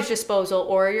garbage disposal,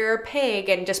 or you're a pig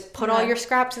and just put all your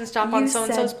scraps and stuff on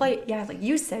so-and-so's plate. Yeah, like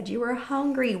you said you were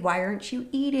hungry. Why aren't you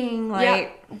eating?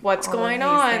 Like, what's going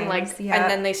on? Like,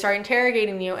 and then they start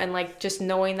interrogating you, and like just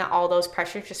knowing that all those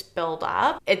pressures just build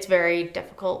up. It's very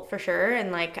difficult for sure.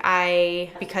 And like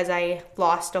because I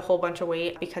lost a whole bunch of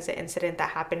weight because of the incident that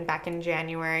happened back in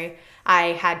January, I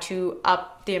had to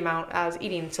up the amount I was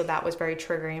eating. So that was very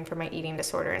triggering for my eating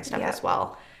disorder and stuff as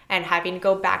well. And having to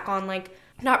go back on like,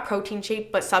 not protein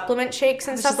shake, but supplement shakes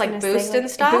and stuff, like Boost and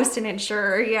stuff. Boost and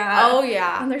Ensure, yeah. Oh,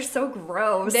 yeah. And they're so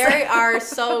gross. They are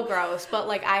so gross. But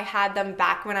like I had them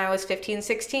back when I was 15,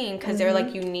 16 because they're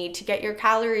like, you need to get your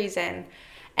calories in.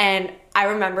 And I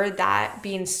remember that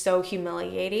being so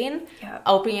humiliating,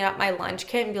 opening up my lunch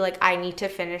kit and be like, I need to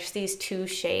finish these 2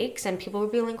 shakes. And people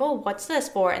would be like, oh, what's this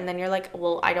for? And then you're like,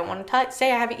 well, I don't want to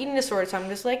say I have an eating disorder. So I'm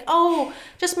just like, oh,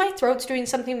 just my throat's doing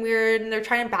something weird. And they're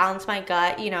trying to balance my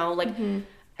gut, like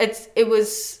it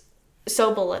was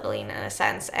so belittling in a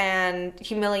sense and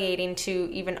humiliating to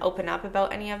even open up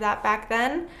about any of that back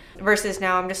then. Versus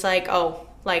now I'm just like, oh,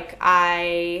 like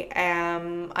I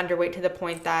am underweight to the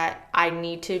point that I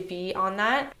need to be on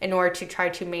that in order to try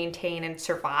to maintain and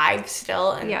survive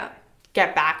still and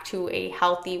get back to a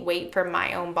healthy weight for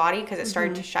my own body, because it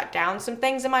started to shut down some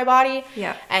things in my body.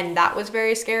 Yeah. And that was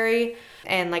very scary.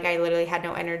 And like I literally had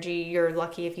no energy. You're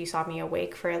lucky if you saw me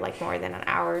awake for like more than an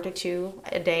hour to 2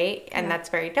 a day. And that's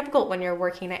very difficult when you're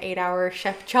working an 8-hour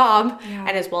shift job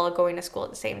and as well as going to school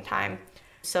at the same time.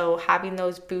 So having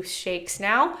those Boost shakes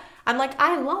now, I'm like,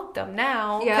 I love them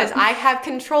now because I have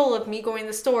control of me going to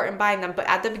the store and buying them. But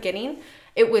at the beginning,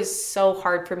 it was so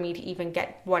hard for me to even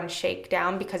get one shake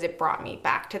down because it brought me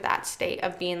back to that state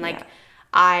of being like,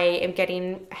 I am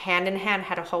getting hand in hand,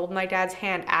 had to hold my dad's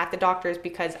hand at the doctor's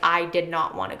because I did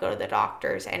not want to go to the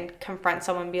doctor's and confront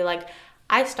someone and be like,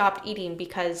 I stopped eating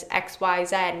because X, Y,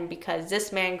 Z, and because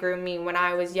this man groomed me when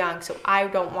I was young, so I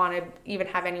don't want to even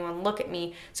have anyone look at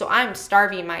me, so I'm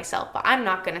starving myself, but I'm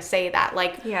not going to say that.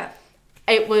 Like,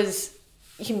 it was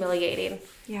humiliating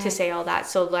to say all that.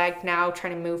 So like now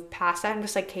trying to move past that, I'm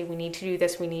just like, okay, we need to do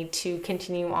this, we need to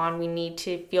continue on, we need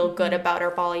to feel good about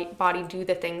our body, do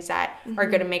the things that are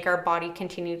going to make our body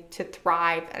continue to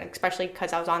thrive, and especially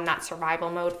because I was on that survival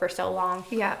mode for so long.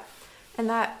 And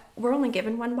that we're only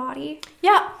given one body.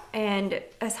 And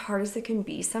as hard as it can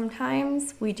be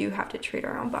sometimes, we do have to treat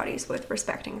our own bodies with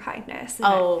respect and kindness.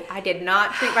 And I did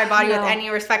not treat my body with any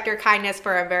respect or kindness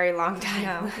for a very long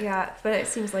time. But it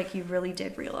seems like you really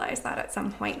did realize that at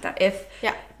some point, that if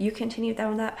you continued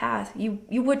down that path, you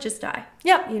would just die.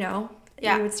 You know?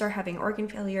 You would start having organ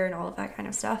failure and all of that kind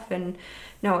of stuff. And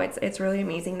no, it's really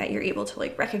amazing that you're able to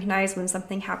like recognize when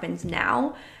something happens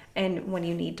now and when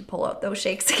you need to pull out those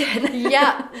shakes again.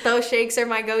 Those shakes are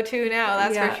my go-to now,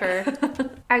 that's for sure.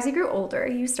 As you grew older,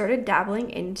 you started dabbling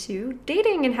into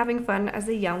dating and having fun as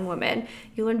a young woman.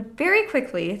 You learned very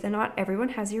quickly that not everyone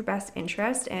has your best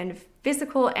interest, and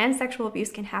physical and sexual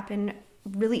abuse can happen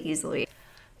really easily.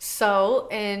 So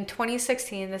in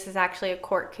 2016, this is actually a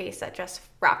court case that just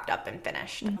wrapped up and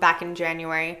finished back in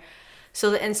January. So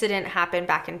the incident happened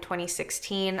back in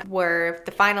 2016, where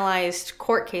the finalized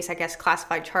court case, I guess,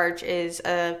 classified charge is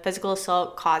a physical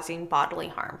assault causing bodily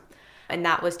harm. And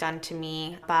that was done to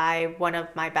me by one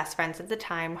of my best friends at the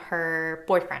time, her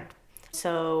boyfriend.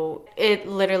 So it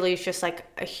literally is just like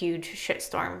a huge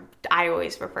shitstorm. I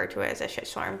always refer to it as a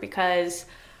shitstorm because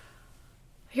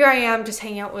here I am just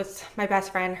hanging out with my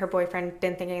best friend, her boyfriend,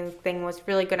 didn't think anything was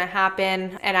really going to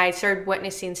happen. And I started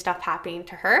witnessing stuff happening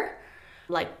to her,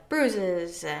 like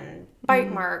bruises and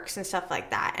bite marks and stuff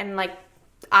like that. And like,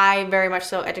 I very much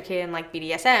so educated in like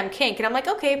BDSM, kink, and I'm like,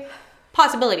 okay,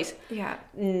 possibilities.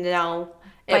 No.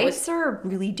 Bites are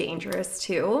really dangerous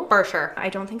too. For sure. I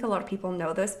don't think a lot of people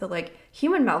know this, but like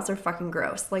human mouths are fucking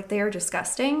gross. Like they are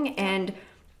disgusting. And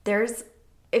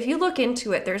if you look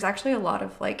into it, there's actually a lot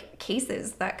of like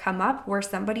cases that come up where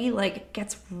somebody like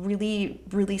gets really,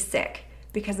 really sick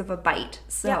because of a bite.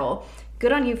 So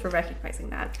good on you for recognizing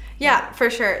that. Yeah, for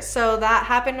sure. So that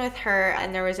happened with her,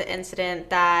 and there was an incident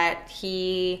that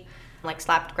he like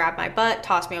grabbed my butt,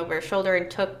 tossed me over his shoulder,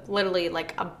 and took literally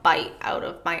like a bite out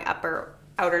of my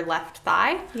outer left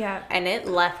thigh. And it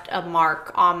left a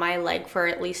mark on my leg for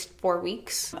at least 4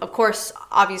 weeks. Of course,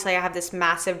 obviously I have this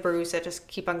massive bruise that just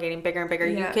keep on getting bigger and bigger.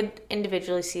 You could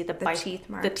individually see the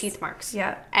teeth marks.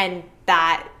 And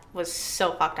that was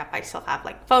so fucked up. I still have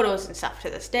like photos and stuff to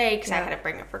this day because I had to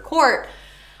bring it for court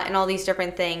and all these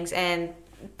different things. And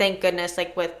thank goodness,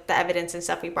 like with the evidence and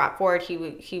stuff we brought forward,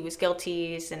 he was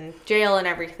guilty, he's in jail and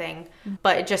everything.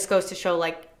 But it just goes to show,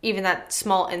 like, even that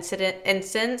small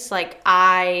instance, like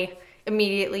I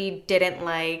immediately didn't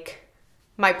like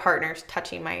my partners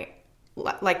touching my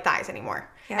like thighs anymore.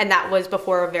 And that was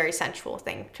before a very sensual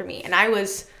thing for me. And I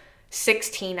was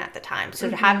 16 at the time. So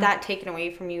to have that taken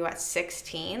away from you at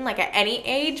 16, like at any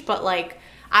age, but like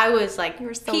I was like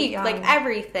peak, like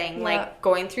everything, like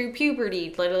going through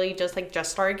puberty, literally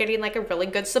just started getting like a really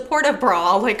good supportive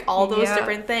bra, like all those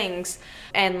different things.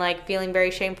 And like feeling very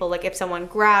shameful, like if someone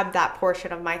grabbed that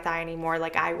portion of my thigh anymore,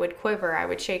 like I would quiver, I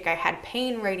would shake. I had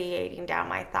pain radiating down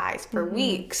my thighs for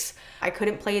weeks. I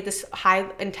couldn't play this high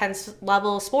intense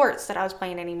level sports that I was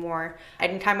playing anymore.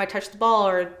 Anytime I touched the ball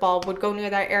or the ball would go near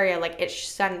that area, like it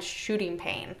sent shooting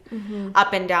pain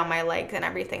up and down my legs and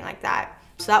everything like that.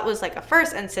 So that was like a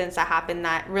first instance that happened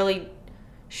that really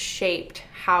shaped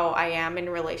how I am in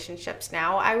relationships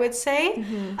now, I would say.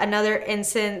 Another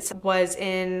instance was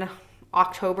in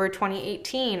October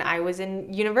 2018. I was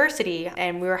in university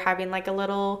and we were having like a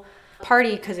little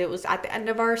party because it was at the end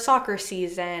of our soccer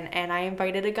season, and I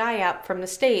invited a guy up from the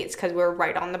States because we were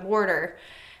right on the border.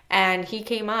 And he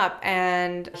came up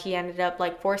and he ended up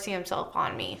like forcing himself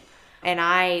on me. And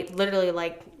I literally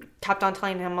like kept on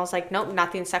telling him, I was like, nope,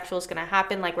 nothing sexual is gonna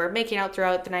happen. Like, we're making out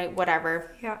throughout the night,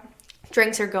 whatever.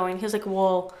 Drinks are going. He was like,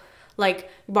 well,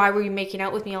 like, why were you making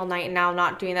out with me all night and now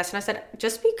not doing this? And I said,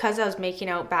 just because I was making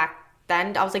out back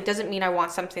then, I was like, doesn't mean I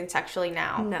want something sexually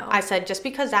now. No. I said, just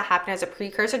because that happened as a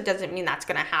precursor doesn't mean that's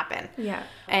gonna happen.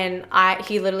 And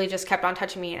he literally just kept on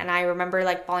touching me, and I remember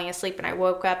like falling asleep, and I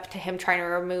woke up to him trying to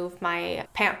remove my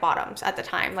pant bottoms at the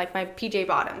time, like my PJ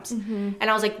bottoms. And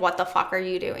I was like, what the fuck are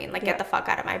you doing? Like, get the fuck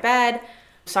out of my bed.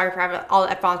 sorry for having all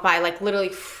the F-bombs, but I like literally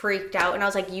freaked out. And I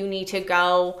was like, you need to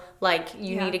go. Like,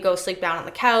 you need to go sleep down on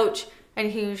the couch.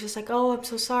 And he was just like, oh, I'm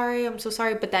so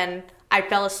sorry. But then I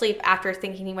fell asleep after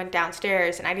thinking he went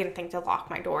downstairs, and I didn't think to lock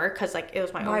my door because, like, it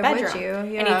was my own bedroom. Would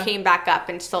you? Yeah. And he came back up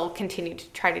and still continued to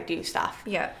try to do stuff.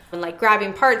 Yeah. And, like,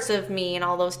 grabbing parts of me and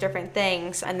all those different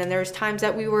things. And then there was times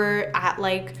that we were at,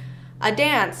 like, a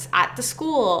dance at the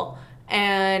school,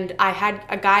 and I had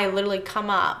a guy literally come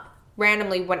up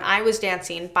randomly when I was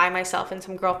dancing by myself and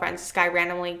some girlfriends. This guy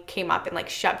randomly came up and, like,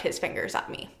 shoved his fingers at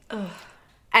me. Ugh.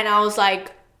 And I was,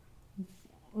 like,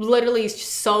 literally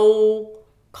so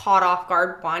caught off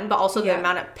guard, one, but also the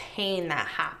amount of pain that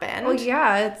happened. Oh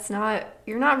yeah,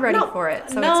 you're not ready for it,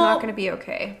 so it's not going to be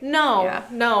okay.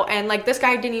 No. And like, this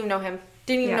guy didn't even know him,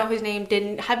 didn't even know his name,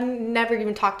 never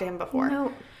even talked to him before.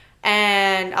 No.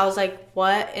 And I was like,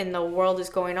 what in the world is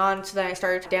going on? So then I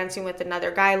started dancing with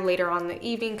another guy later on in the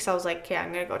evening, because I was like, okay,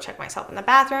 I'm going to go check myself in the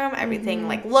bathroom. Everything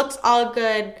like looks all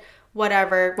good,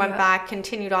 whatever. Went back,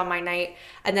 continued on my night.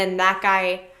 And then that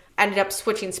guy ended up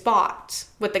switching spots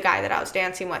with the guy that I was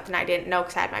dancing with, and I didn't know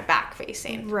because I had my back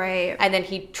facing. Right. And then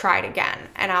he tried again,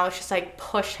 and I was just like,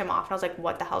 pushed him off. And I was like,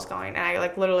 what the hell's going on? And I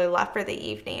like literally left for the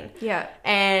evening. Yeah.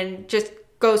 And just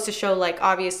goes to show, like,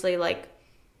 obviously, like,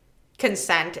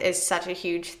 consent is such a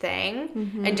huge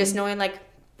thing. And just knowing, like,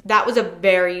 that was a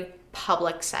very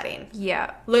public setting.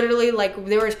 Yeah. Literally, like,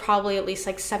 there was probably at least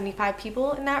like 75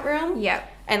 people in that room. Yeah.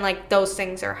 And like, those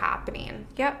things are happening.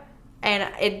 Yep.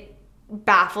 And it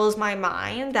baffles my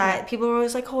mind that people are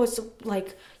always like, oh, it's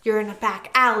like you're in a back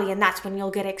alley and that's when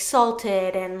you'll get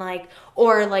assaulted, and like,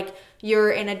 or like you're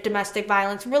in a domestic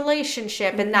violence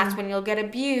relationship and that's when you'll get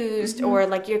abused, or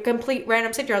like you're a complete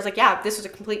random stranger. I was like, yeah, this was a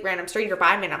complete random stranger, but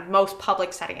I'm in a most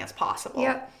public setting as possible.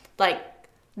 Yeah. Like,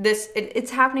 this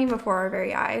it's happening before our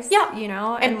very eyes. Yeah. You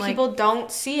know, and like, people don't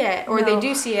see it, or they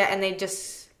do see it and they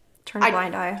just turn a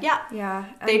blind eye. Yeah. Yeah.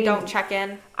 They don't check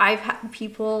in. I've had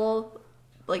people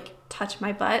like touch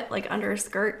my butt like under a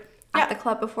skirt at the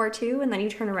club before too, and then you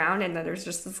turn around and then there's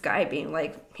just this guy being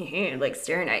like like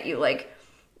staring at you like,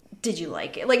 did you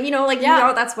like it? Like, you know, like, you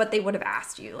know, that's what they would have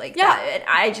asked you, like, that. And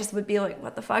I just would be like,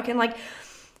 what the fuck? And like,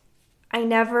 I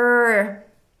never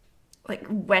like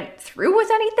went through with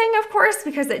anything, of course,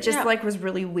 because it just like was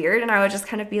really weird, and I would just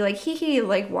kind of be like, hee hee,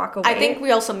 like, walk away. I think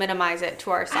we also minimize it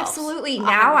to ourselves. Absolutely. 100%.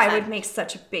 Now I would make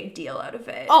such a big deal out of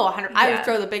it. Oh, 100%. I would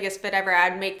throw the biggest fit ever.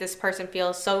 I'd make this person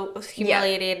feel so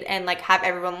humiliated and like have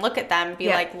everyone look at them and be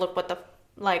like, look what the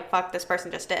like fuck this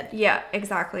person just did. Yeah,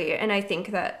 exactly. And I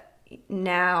think that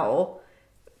now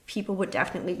people would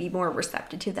definitely be more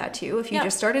receptive to that too. If you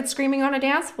just started screaming on a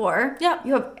dance floor,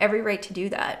 you have every right to do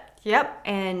that. Yep.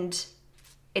 And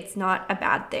it's not a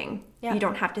bad thing. Yep. You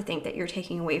don't have to think that you're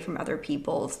taking away from other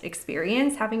people's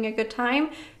experience having a good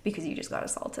time because you just got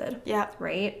assaulted. Yeah.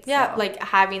 Right? Yeah. So. Like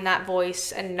having that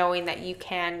voice and knowing that you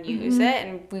can use it,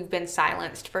 and we've been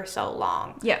silenced for so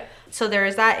long. Yeah. So there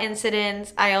was that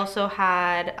incident. I also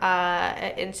had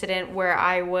an incident where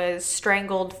I was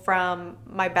strangled from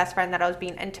my best friend that I was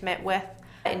being intimate with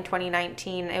in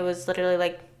 2019. It was literally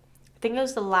like, I think it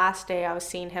was the last day I was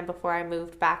seeing him before I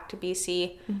moved back to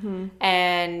BC.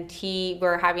 And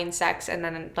we're having sex, and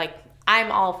then like,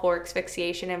 I'm all for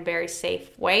asphyxiation in a very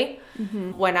safe way.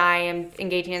 When I am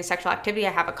engaging in sexual activity,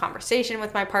 I have a conversation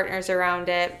with my partners around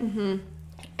it.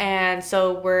 And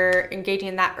so we're engaging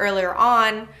in that earlier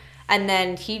on, and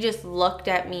then he just looked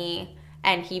at me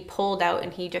and he pulled out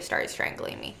and he just started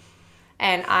strangling me.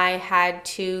 And I had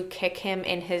to kick him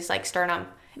in his like sternum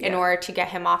in order to get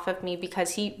him off of me, because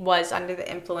he was under the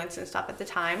influence and stuff at the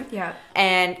time. Yeah.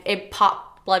 And it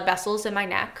popped blood vessels in my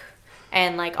neck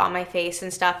and like on my face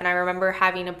and stuff. And I remember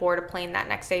having to board a plane that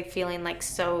next day feeling like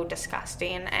so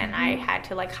disgusting. And I had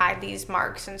to like hide these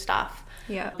marks and stuff.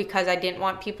 Yeah. Because I didn't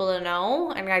want people to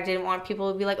know. And I didn't want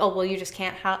people to be like, oh, well, you just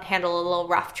can't handle a little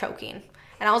rough choking.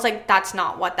 And I was like, that's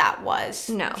not what that was.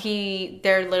 No.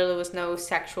 There literally was no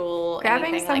sexual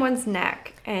grabbing someone's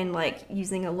neck and like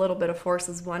using a little bit of force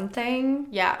is one thing.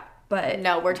 Yeah. But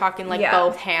no, we're talking like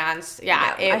both hands.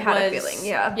 Yeah. I had a feeling.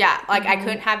 Yeah. Yeah. Like I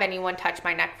couldn't have anyone touch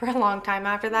my neck for a long time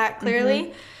after that,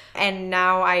 clearly. And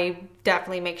now I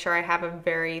definitely make sure I have a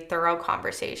very thorough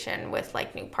conversation with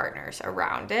like new partners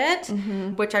around it,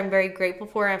 which I'm very grateful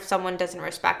for. And if someone doesn't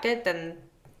respect it, then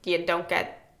you don't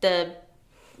get the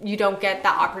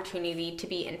opportunity to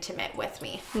be intimate with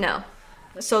me. No.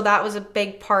 So that was a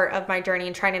big part of my journey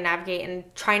in trying to navigate and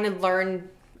trying to learn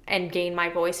and gain my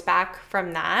voice back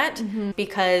from that,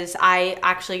 because I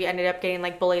actually ended up getting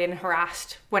like bullied and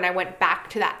harassed when I went back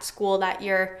to that school that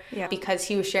year, because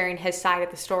he was sharing his side of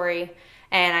the story.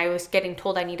 And I was getting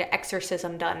told I need an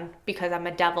exorcism done because I'm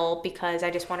a devil, because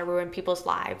I just want to ruin people's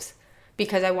lives,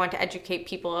 because I want to educate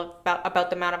people about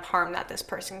the amount of harm that this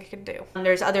person could do. And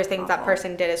there's other things that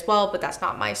person did as well, but that's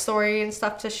not my story and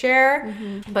stuff to share.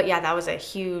 But yeah, that was a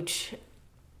huge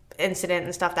incident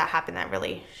and stuff that happened that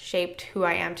really shaped who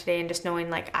I am today. And just knowing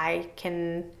like I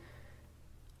can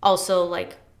also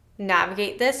like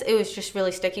navigate this, it was just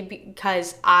really sticky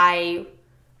because I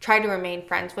tried to remain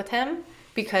friends with him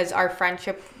because our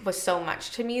friendship was so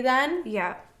much to me then.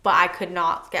 Yeah. But I could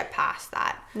not get past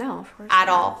that. No, of course at not.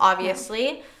 all,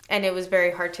 obviously. Yeah. And it was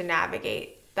very hard to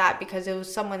navigate that because it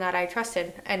was someone that I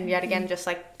trusted. And yet again, just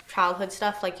like childhood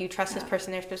stuff, like you trust this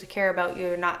person, they're supposed to care about you,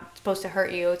 they're not supposed to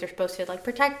hurt you, they're supposed to like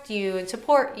protect you and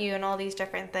support you and all these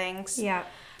different things. Yeah.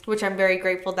 Which I'm very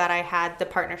grateful that I had the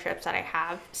partnerships that I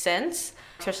have since,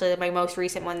 especially my most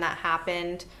recent one that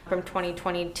happened from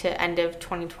 2020 to end of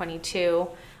 2022,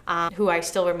 who I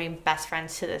still remain best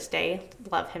friends to this day.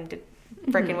 Love him to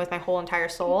freaking with my whole entire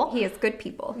soul. He is good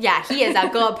people. Yeah, he is a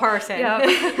good person.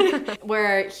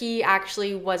 Where he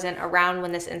actually wasn't around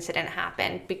when this incident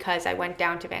happened because I went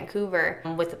down to Vancouver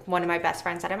with one of my best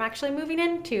friends that I'm actually moving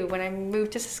into when I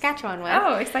moved to Saskatchewan with.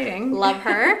 Oh, exciting. Love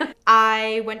her.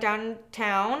 I went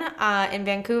downtown in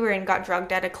Vancouver and got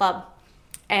drugged at a club.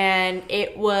 And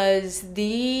it was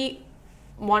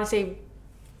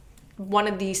one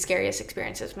of the scariest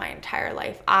experiences of my entire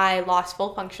life. I lost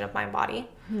full function of my body.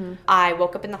 I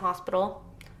woke up in the hospital.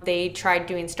 They tried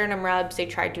doing sternum rubs. They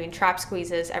tried doing trap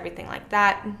squeezes, everything like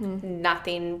that.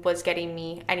 Nothing was getting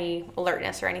me any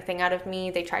alertness or anything out of me.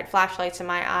 They tried flashlights in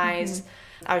my eyes.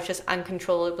 I was just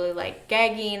uncontrollably like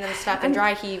gagging and stuff and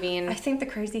dry heaving. I think the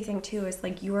crazy thing too is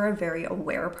like you are a very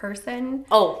aware person.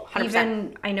 Oh, 100%.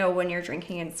 Even I know when you're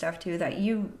drinking and stuff too that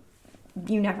you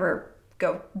never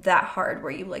go that hard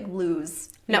where you like lose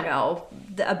you know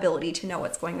the ability to know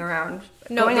what's going on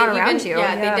around you.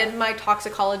 They did my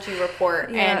toxicology report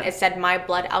and it said my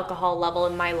blood alcohol level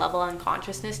and my level of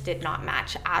unconsciousness did not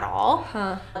match at all.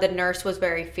 The nurse was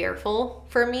very fearful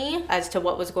for me as to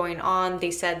what was going on.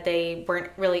 They said they weren't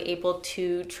really able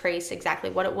to trace exactly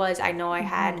what it was. I know I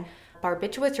had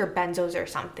barbiturates or benzos or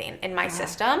something in my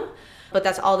system. But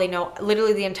that's all they know.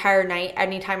 Literally the entire night,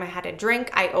 anytime I had a drink,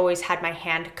 I always had my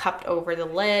hand cupped over the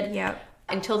lid.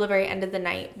 Until the very end of the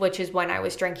night, which is when I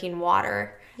was drinking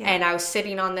water. And I was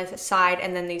sitting on this side,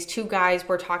 and then these two guys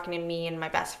were talking to me and my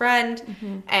best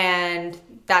friend. And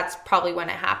that's probably when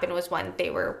it happened, was when they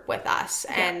were with us.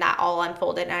 And that all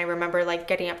unfolded. And I remember like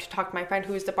getting up to talk to my friend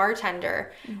who was the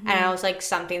bartender. And I was like,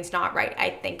 something's not right. I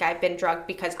think I've been drugged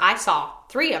because I saw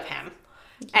 3 of him.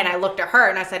 And I looked at her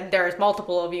and I said, there's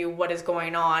multiple of you. What is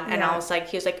going on? And I was like,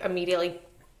 he was like immediately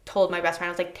told my best friend,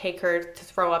 I was like, take her to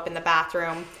throw up in the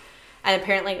bathroom. And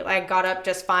apparently I got up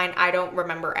just fine. I don't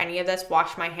remember any of this.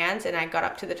 Washed my hands and I got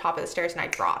up to the top of the stairs and I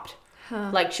dropped.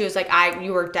 Like she was like,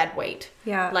 you were dead weight.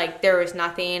 Like there was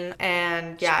nothing.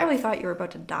 And she probably thought you were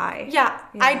about to die.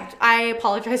 I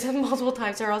apologized multiple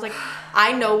times to her. I was like,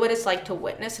 I know what it's like to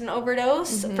witness an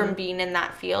overdose from being in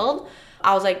that field.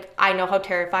 I was like, I know how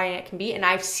terrifying it can be. And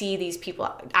I see these people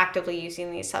actively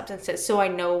using these substances. So I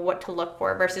know what to look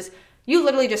for versus you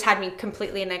literally just had me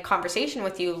completely in a conversation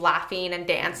with you, laughing and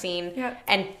dancing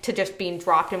and to just being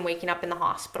dropped and waking up in the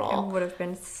hospital. It would have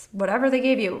been whatever they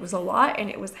gave you. It was a lot. And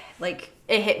it was like,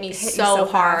 it hit me so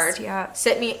hard. Fast,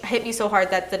 hit me so hard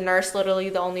that the nurse,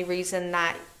 literally the only reason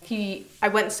that I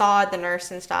went and saw the nurse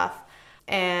and stuff.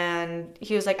 And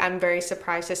he was like, I'm very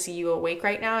surprised to see you awake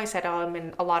right now. I said, I'm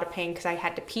in a lot of pain because I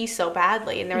had to pee so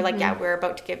badly. And they were like, yeah, we're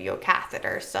about to give you a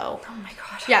catheter. So, oh my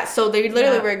gosh. Yeah, so they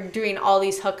literally were doing all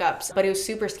these hookups. But it was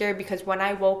super scary because when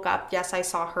I woke up, yes, I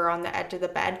saw her on the edge of the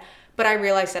bed. But I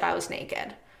realized that I was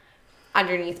naked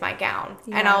underneath my gown.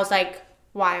 And I was like,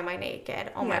 why am I naked?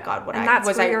 Oh my God,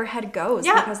 that's where your head goes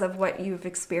because of what you've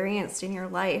experienced in your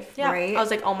life, right? I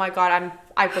was like, oh my God,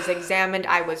 I was examined,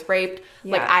 I was raped,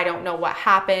 like I don't know what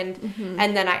happened.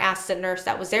 And then I asked the nurse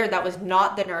that was there, that was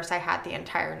not the nurse I had the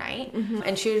entire night.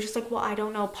 And she was just like, well, I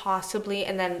don't know, possibly.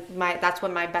 And then that's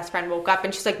when my best friend woke up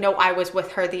and she's like, no, I was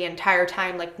with her the entire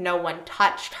time, like no one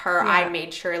touched her. I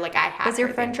made sure like I had Was your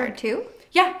friend drugged too?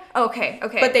 Yeah. Okay.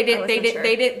 But they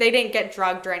didn't get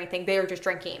drugged or anything. They were just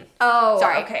drinking. Oh,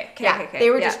 sorry. Okay. They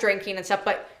were just drinking and stuff.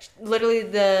 But literally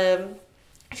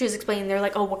she was explaining, they're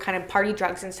like, oh, what kind of party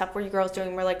drugs and stuff were you girls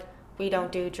doing? We're like, we don't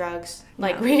do drugs.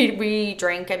 Like we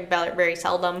drink and very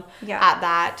seldom at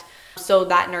that. So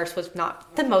that nurse was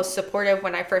not the most supportive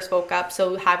when I first woke up.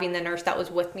 So having the nurse that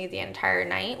was with me the entire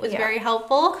night was very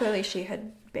helpful. Clearly she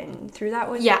had been through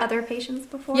that with Yeah. other patients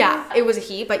before? Yeah, it was a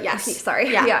he, but yes.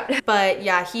 Sorry. Yeah. Yeah. But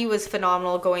yeah, he was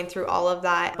phenomenal going through all of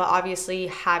that. But obviously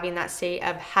having that state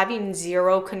of having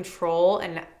zero control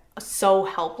and so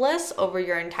helpless over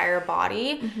your entire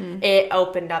body, it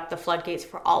opened up the floodgates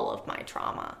for all of my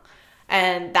trauma.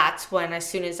 And that's when, as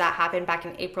soon as that happened back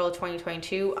in April of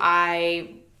 2022,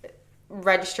 I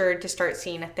registered to start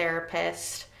seeing a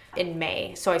therapist in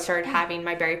May. So I started having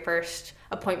my very first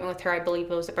appointment with her. I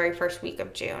believe it was the very first week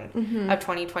of June of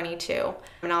 2022.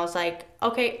 And I was like,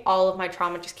 okay, all of my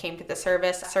trauma just came to the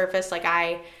surface. Like,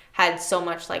 I had so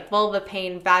much like vulva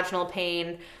pain, vaginal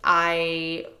pain.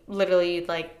 I literally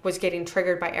like was getting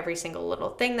triggered by every single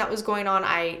little thing that was going on.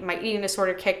 My eating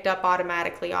disorder kicked up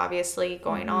automatically, obviously,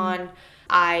 going on.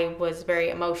 I was very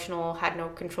emotional, had no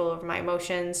control over my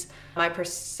emotions. My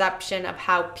perception of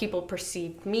how people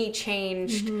perceived me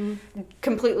changed,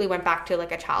 completely went back to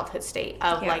like a childhood state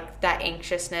of like that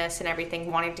anxiousness and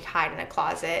everything, wanting to hide in a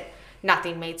closet.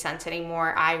 Nothing made sense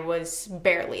anymore. I was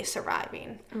barely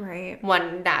surviving. Right.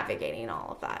 When navigating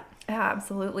all of that. Yeah,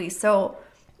 absolutely. So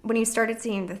when you started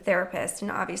seeing the therapist, and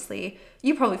obviously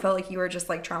you probably felt like you were just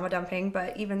like trauma dumping,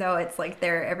 but even though it's like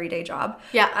their everyday job.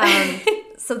 Yeah.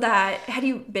 So that, had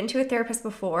you been to a therapist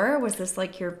before? Was this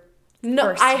like your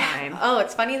first time? Oh,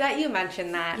 it's funny that you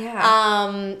mentioned that.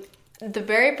 Yeah. The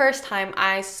very first time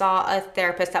I saw a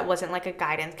therapist that wasn't like a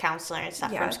guidance counselor and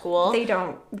stuff from school.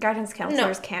 Guidance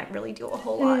counselors can't really do a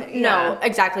whole lot. No,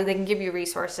 exactly. They can give you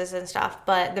resources and stuff.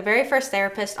 But the very first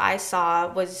therapist I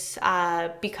saw was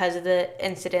because of the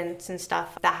incidents and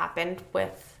stuff that happened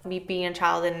with me being a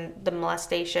child and the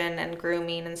molestation and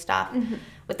grooming and stuff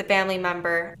with the family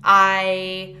member.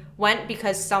 I went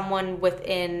because someone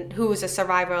who was a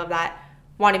survivor of that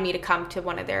wanted me to come to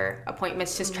one of their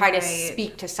appointments to try to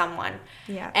speak to someone.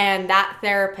 Yeah. And that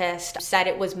therapist said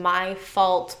it was my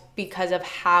fault because of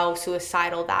how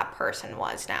suicidal that person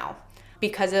was now.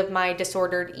 Because of my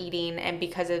disordered eating and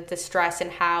because of the stress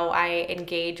and how I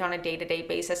engage on a day-to-day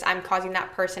basis, I'm causing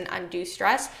that person undue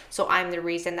stress, so I'm the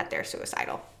reason that they're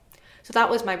suicidal. So that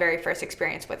was my very first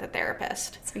experience with a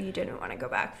therapist. So you didn't want to go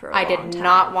back for a long time? I did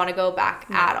not want to go back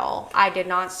at all. I did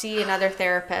not see another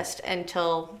therapist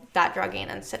until that drugging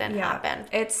incident happened.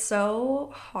 It's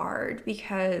so hard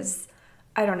because,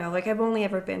 I don't know, like I've only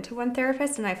ever been to one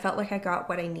therapist and I felt like I got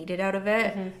what I needed out of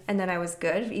it and then I was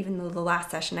good, even though the last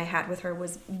session I had with her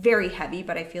was very heavy,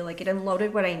 but I feel like it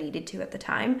unloaded what I needed to at the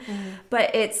time.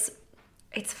 But it's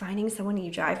finding someone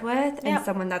you jive with and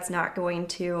someone that's not going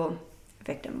to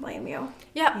victim blame you.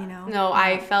 Yeah. You know? No,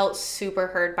 I felt super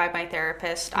heard by my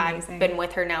therapist. Amazing. I've been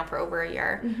with her now for over a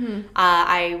year.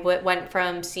 I went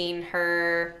from seeing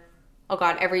her,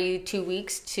 every 2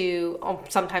 weeks to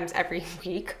sometimes every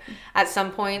week at some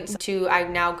points to I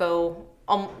now go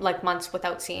like months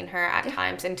without seeing her at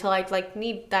times until I like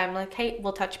need them, like, hey,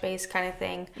 we'll touch base kind of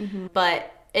thing.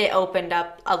 But it opened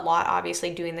up a lot,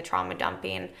 obviously, doing the trauma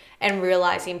dumping and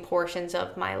realizing portions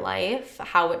of my life,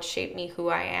 how it shaped me, who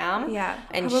I am. Yeah,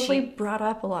 and probably brought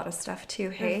up a lot of stuff too,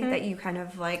 hey, that you kind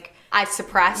of like... I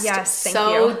suppressed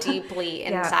so deeply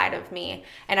inside of me.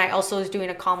 And I also was doing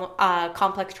a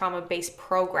complex trauma-based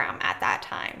program at that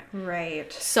time.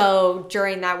 Right. So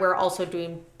during that, we're also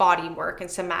doing body work and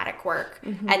somatic work.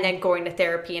 And then going to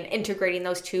therapy and integrating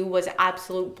those two was an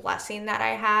absolute blessing that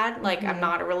I had. Like, I'm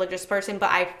not a religious person, but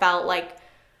I felt like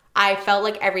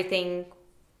everything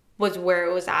was where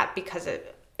it was at because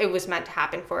it was meant to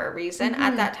happen for a reason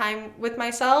at that time with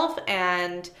myself.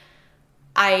 And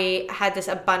I had this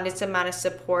abundance amount of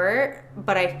support,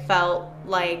 but I felt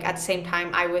like at the same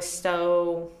time I was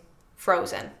so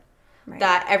frozen.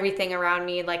 That everything around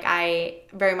me, like I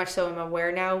very much so am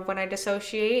aware now when I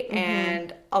dissociate,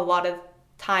 and a lot of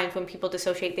times when people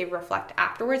dissociate, they reflect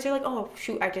afterwards. They're like, oh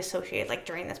shoot, I dissociated like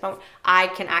during this moment. I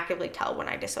can actively tell when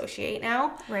I dissociate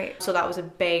now. Right. So that was a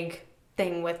big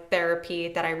thing with therapy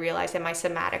that I realized in my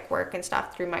somatic work and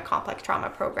stuff through my complex trauma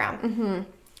program.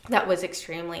 That was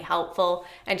extremely helpful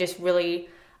and just really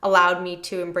allowed me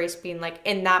to embrace being like,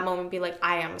 in that moment, be like,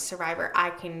 I am a survivor.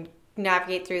 I can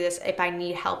navigate through this. If I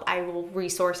need help, I will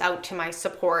resource out to my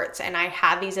supports, and I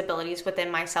have these abilities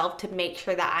within myself to make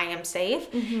sure that I am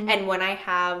safe. And when I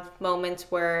have moments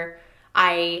where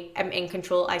I am in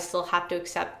control, I still have to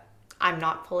accept I'm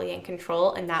not fully in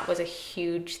control. And that was a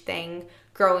huge thing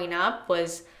growing up,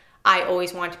 was I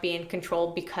always wanted to be in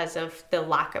control because of the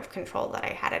lack of control that I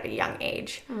had at a young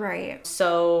age. Right.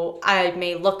 So I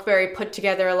may look very put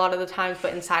together a lot of the times,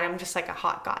 but inside I'm just like a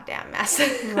hot goddamn mess.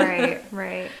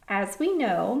 Right. As we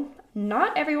know,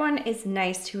 not everyone is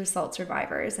nice to assault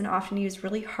survivors and often use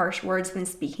really harsh words when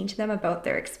speaking to them about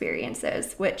their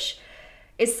experiences, which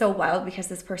is so wild because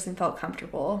this person felt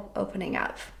comfortable opening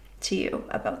up to you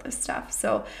about this stuff.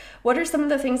 So what are some of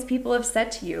the things people have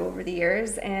said to you over the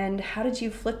years, and how did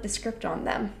you flip the script on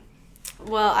them?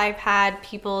 Well, I've had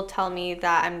people tell me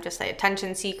that I'm just an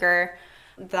attention seeker,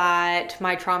 that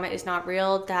my trauma is not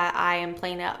real, that I am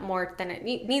playing it more than it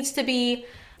needs to be,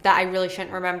 that I really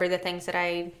shouldn't remember the things that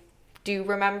I do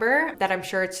remember, that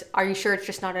are you sure it's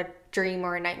just not a dream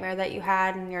or a nightmare that you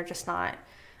had and you're just not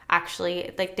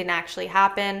actually, like, didn't actually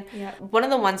happen. Yeah. One of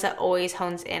the ones that always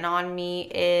hones in on me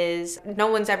is no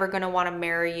one's ever going to want to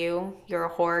marry you. You're a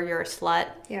whore, you're a slut.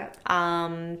 Yeah.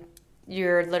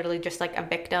 You're literally just like a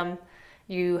victim.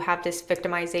 You have this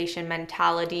victimization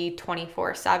mentality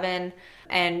 24/7,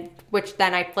 and which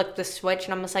then I flip the switch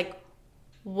and I'm just like,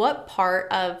 what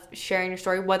part of sharing your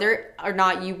story, whether or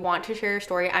not you want to share your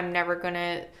story, I'm never going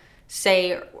to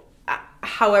say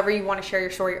however you want to share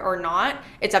your story or not.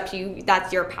 It's up to you.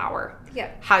 That's your power. Yeah.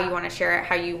 How you want to share it,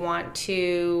 how you want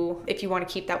to, if you want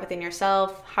to keep that within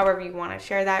yourself, however you want to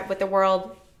share that with the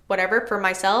world, whatever. For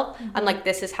myself, I'm like,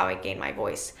 this is how I gain my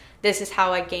voice. This is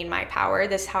how I gain my power.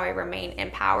 This is how I remain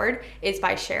empowered, is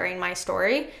by sharing my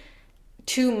story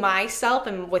to myself.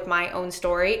 And with my own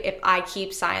story, if I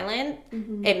keep silent,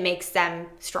 it makes them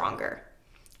stronger.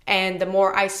 And the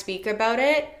more I speak about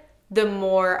it, the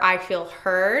more I feel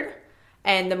heard,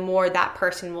 and the more that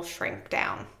person will shrink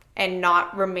down and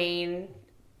not remain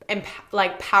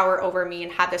like power over me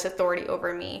and have this authority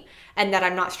over me, and that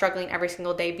I'm not struggling every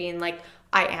single day being like,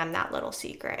 I am that little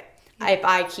secret. If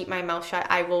I keep my mouth shut,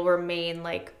 I will remain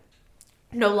like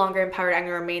no longer empowered. I'm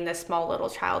going to remain this small little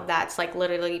child that's like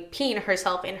literally peeing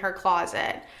herself in her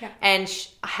closet and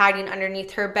hiding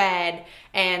underneath her bed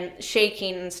and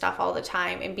shaking and stuff all the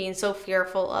time and being so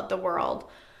fearful of the world.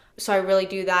 So I really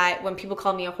do that. When people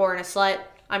call me a whore and a slut,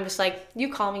 I'm just like,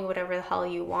 you call me whatever the hell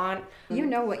you want. You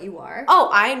know what you are. Oh,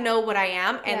 I know what I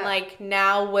am. And like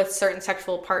now with certain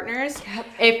sexual partners,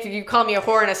 if you call me a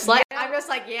whore and a slut, I'm just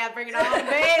like, yeah, bring it on,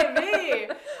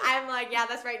 baby. I'm like, yeah,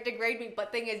 that's right, degrade me.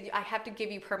 But thing is, I have to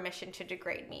give you permission to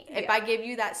degrade me. If I give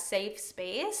you that safe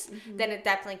space, then it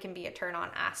definitely can be a turn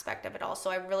on aspect of it all. So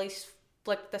I really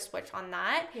flipped the switch on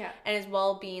that. Yeah. And as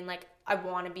well being like, I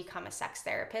want to become a sex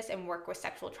therapist and work with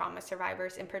sexual trauma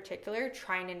survivors in particular,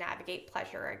 trying to navigate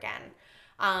pleasure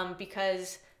again.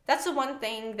 Because that's the one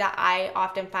thing that I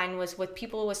often find was with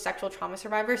people with sexual trauma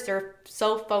survivors, they're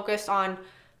so focused on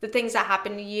the things that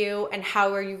happen to you and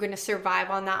how are you going to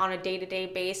survive on that on a day-to-day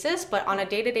basis. But on a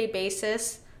day-to-day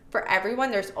basis, for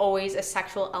everyone, there's always a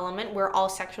sexual element. We're all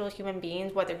sexual human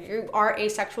beings. Whether you are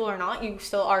asexual or not, you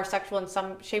still are sexual in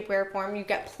some shape, way, or form. You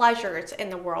get pleasures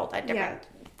in the world at different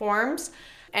forms.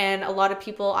 And a lot of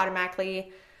people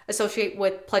automatically associate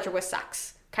with pleasure with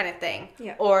sex kind of thing.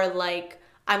 Yeah. Or like,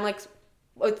 I'm like,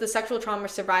 with the sexual trauma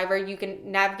survivor, you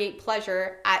can navigate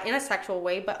pleasure in a sexual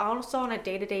way, but also on a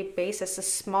day-to-day basis. The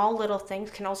small little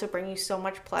things can also bring you so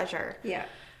much pleasure. Yeah.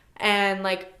 And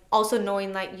like, also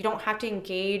knowing that you don't have to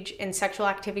engage in sexual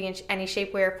activity in any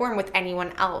shape, way, or form with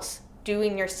anyone else.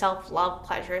 Doing your self-love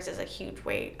pleasures is a huge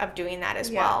way of doing that as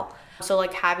well. So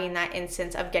like having that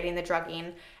instance of getting the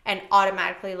drugging and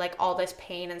automatically like all this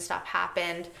pain and stuff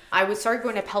happened. I would start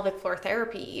going to pelvic floor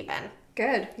therapy even.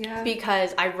 Good. Yeah.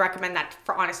 Because I recommend that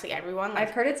for honestly everyone. Like,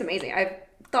 I've heard it's amazing. I've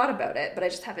thought about it, but I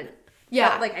just haven't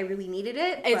felt like I really needed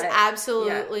it. It's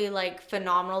absolutely like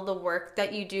phenomenal, the work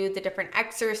that you do, the different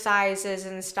exercises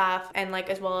and stuff. And like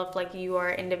as well if like you are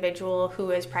an individual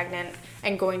who is pregnant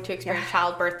and going to experience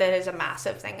childbirth, that is a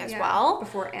massive thing as well.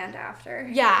 Before and after.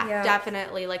 Yeah,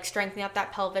 definitely. Like strengthening up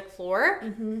that pelvic floor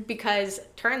because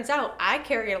turns out I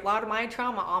carry a lot of my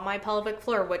trauma on my pelvic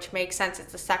floor, which makes sense.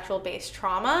 It's a sexual based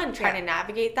trauma and trying to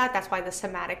navigate that. That's why the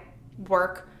somatic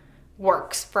work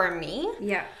works for me.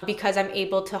 Yeah. Because I'm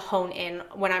able to hone in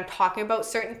when I'm talking about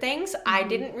certain things. I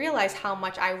didn't realize how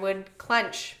much I would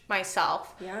clench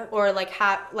myself or like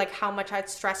how much I'd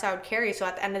stress I would carry. So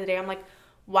at the end of the day, I'm like,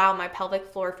 wow, my pelvic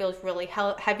floor feels really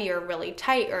heavy or really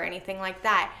tight or anything like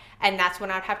that. And that's when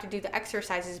I'd have to do the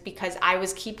exercises because I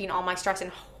was keeping all my stress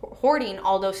and hoarding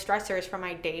all those stressors from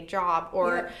my day job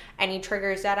or any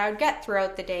triggers that I would get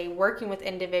throughout the day working with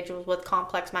individuals with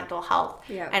complex mental health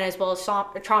and as well as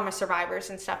trauma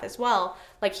survivors and stuff as well.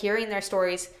 Like hearing their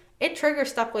stories, it triggers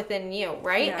stuff within you,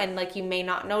 right? Yeah. And like you may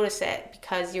not notice it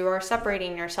because you are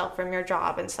separating yourself from your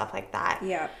job and stuff like that.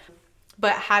 Yeah.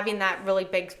 But having that really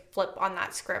big flip on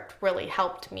that script really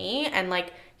helped me. And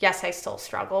like, yes, I still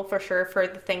struggle for sure for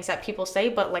the things that people say,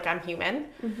 but like I'm human.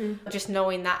 Just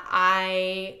knowing that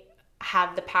I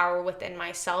have the power within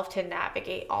myself to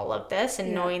navigate all of this,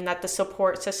 and knowing that the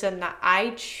support system that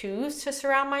I choose to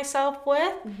surround myself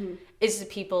with is the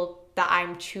people that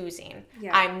I'm choosing.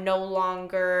 Yeah. I'm no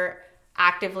longer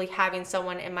actively having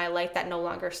someone in my life that no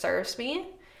longer serves me.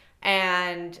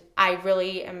 And I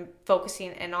really am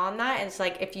focusing in on that. And it's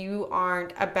like, if you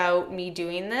aren't about me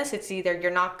doing this, it's either you're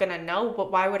not going to know,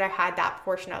 but why would I hide that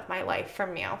portion of my life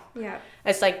from you? Yeah.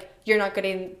 It's like, you're not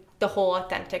getting the whole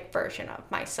authentic version of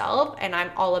myself. And I'm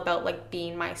all about like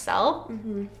being myself.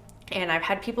 Mm-hmm. And I've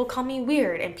had people call me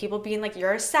weird and people being like,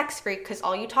 you're a sex freak because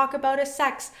all you talk about is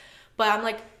sex. But I'm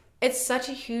like, it's such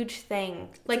a huge thing.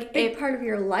 Like, it's a big part of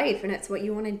your life, and it's what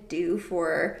you want to do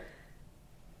for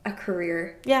a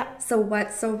career. Yeah. So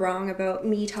what's so wrong about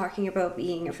me talking about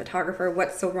being a photographer?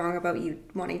 What's so wrong about you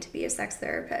wanting to be a sex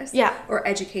therapist? Yeah. Or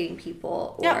educating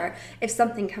people? Or if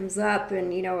something comes up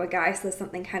and, you know, a guy says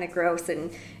something kind of gross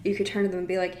and you could turn to them and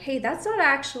be like, hey, that's not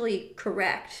actually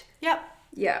correct. Yep.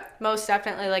 Yeah. Most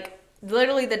definitely. Like,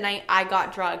 literally the night I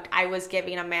got drugged, I was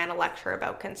giving a man a lecture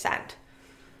about consent.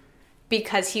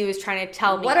 Because he was trying to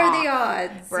tell me what are the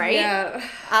odds, right? Yeah.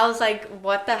 I was like,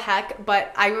 what the heck?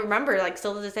 But I remember, like,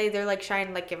 still to this day, they're like,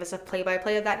 Shine, like, give us a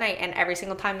play-by-play of that night. And every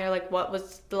single time they're like, what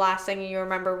was the last thing you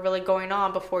remember really going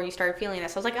on before you started feeling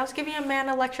this? I was like, I was giving a man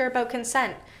a lecture about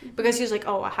consent. Because he was like,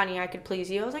 oh, honey, I could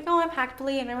please you. I was like, oh, I'm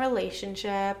happily in a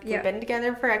relationship. We've been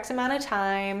together for X amount of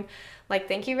time. Like,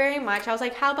 thank you very much. I was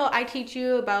like, how about I teach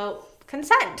you about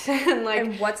consent and like,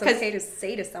 and what's okay to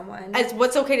say to someone, as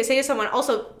what's okay to say to someone,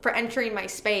 also for entering my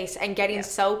space and getting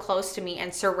so close to me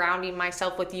and surrounding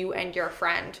myself with you and your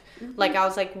friend. Like, I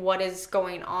was like, what is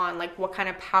going on? Like, what kind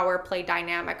of power play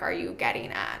dynamic are you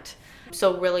getting at?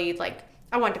 So really, like,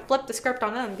 I wanted to flip the script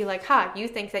on them and be like, you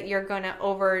think that you're gonna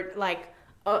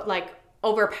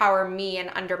overpower me and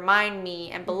undermine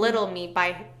me and belittle me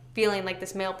by feeling like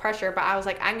this male pressure. But I was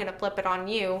like, I'm going to flip it on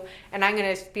you, and I'm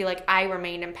going to be like, I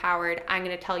remain empowered. I'm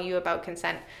going to tell you about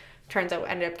consent. Turns out I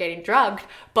ended up getting drugged,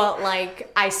 but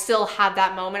like, I still had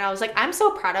that moment. I was like, I'm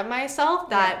so proud of myself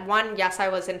that one, yes, I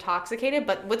was intoxicated,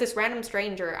 but with this random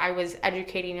stranger, I was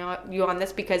educating you on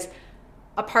this because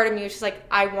a part of me was just like,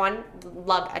 I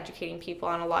love educating people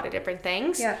on a lot of different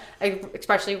things. Yeah.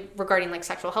 Especially regarding like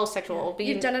sexual health, sexual well-being.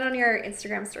 You've done it on your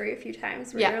Instagram story a few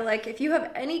times where you're like, if you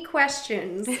have any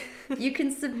questions, you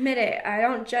can submit it. I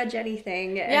don't judge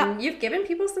anything. And you've given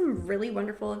people some really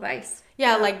wonderful advice.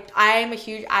 Yeah, like, I'm a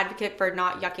huge advocate for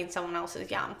not yucking someone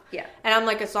else's yum. Yeah. And I'm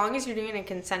like, as long as you're doing a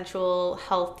consensual,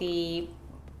 healthy,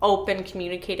 open,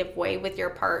 communicative way with your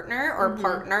partner or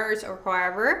partners or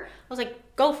whoever, I was like,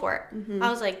 go for it. I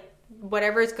was like,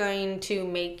 whatever is going to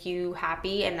make you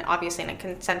happy, and obviously in a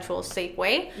consensual, safe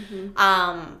way.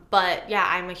 But yeah,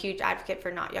 I'm a huge advocate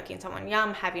for not yucking someone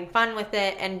yum, having fun with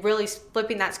it, and really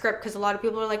flipping that script, because a lot of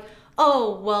people are like,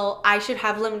 oh, well, I should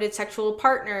have limited sexual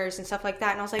partners and stuff like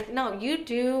that. And I was like, no, you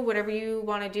do whatever you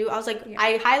want to do. I was like,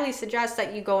 I highly suggest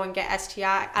that you go and get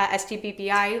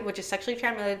STBBI, which is sexually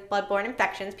transmitted bloodborne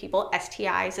infections. People,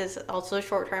 STIs is also a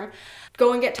short term.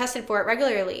 Go and get tested for it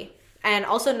regularly. And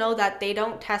also know that they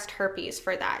don't test herpes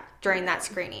for that during that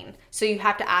screening. So you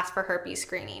have to ask for herpes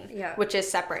screening, which is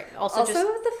separate. Also just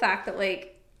the fact that,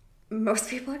 like, most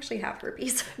people actually have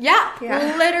herpes. Yeah,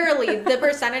 literally. The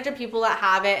percentage of people that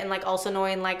have it, and like also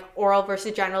knowing like oral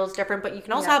versus genital is different, but you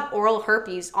can also have oral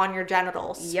herpes on your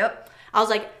genitals. Yep. I was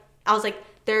like,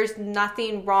 there's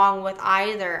nothing wrong with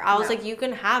either. I was like, you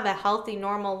can have a healthy,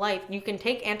 normal life. You can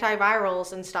take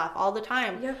antivirals and stuff all the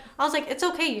time. Yep. I was like, it's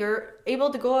okay. You're able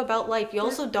to go about life. You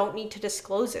also don't need to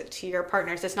disclose it to your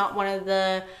partners. It's not one of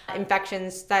the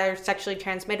infections that are sexually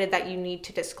transmitted that you need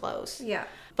to disclose. Yeah.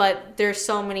 But there's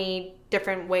so many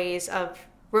different ways of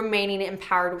remaining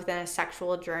empowered within a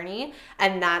sexual journey.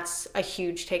 And that's a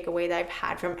huge takeaway that I've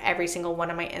had from every single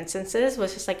one of my instances,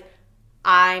 was just like,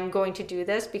 I'm going to do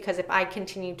this because if I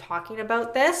continue talking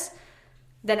about this,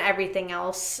 then everything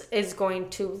else is going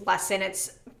to lessen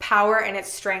its power and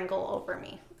its strangle over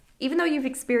me. Even though you've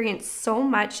experienced so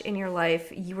much in your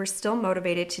life, you were still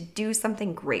motivated to do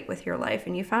something great with your life.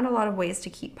 And you found a lot of ways to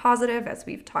keep positive, as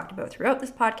we've talked about throughout this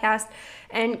podcast.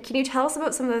 And can you tell us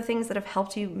about some of the things that have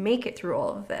helped you make it through all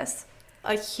of this?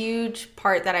 A huge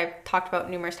part that I've talked about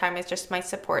numerous times is just my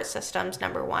support systems,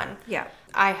 number one. Yeah.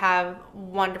 I have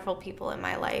wonderful people in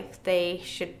my life. They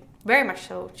should very much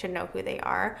so should know who they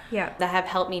are. Yeah. That have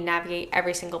helped me navigate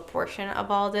every single portion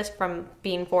of all this, from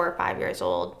being 4 or 5 years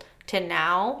old to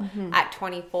now at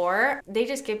 24. They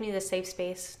just give me the safe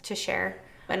space to share.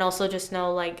 And also just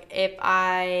know, like, if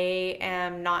I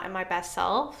am not in my best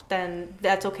self, then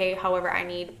that's okay. However, I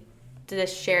need to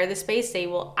share the space, they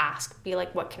will ask, be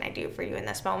like, what can I do for you in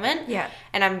this moment? Yeah.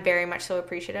 And I'm very much so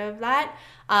appreciative of that.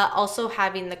 Also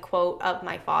having the quote of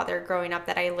my father growing up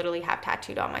that I literally have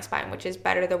tattooed on my spine, which is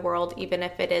better the world, even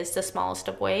if it is the smallest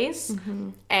of ways.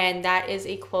 And that is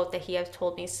a quote that he has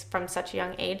told me from such a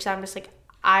young age that I'm just like,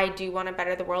 I do want to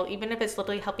better the world. Even if it's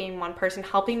literally helping one person,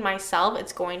 helping myself,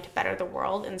 it's going to better the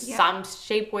world in some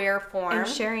shape, way, or form. And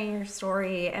sharing your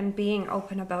story and being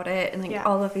open about it and like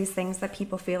all of these things that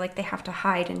people feel like they have to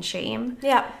hide in shame.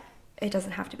 Yeah. It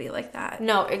doesn't have to be like that.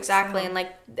 No, exactly. So. And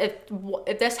like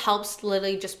if this helps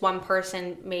literally just one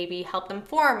person, maybe help them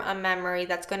form a memory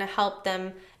that's going to help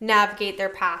them navigate their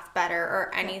path better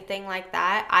or anything like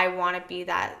that, I want to be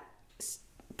that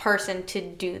person to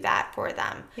do that for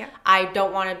them. Yeah. I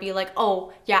don't want to be like,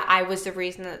 oh yeah, I was the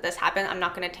reason that this happened. I'm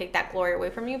not going to take that glory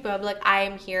away from you, but I'll be like,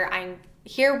 I'm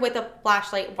here with a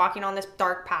flashlight walking on this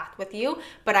dark path with you,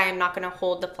 but I am not going to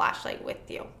hold the flashlight with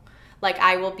you. Like,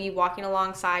 I will be walking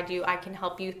alongside you. I can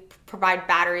help you provide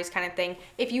batteries kind of thing.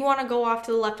 If you want to go off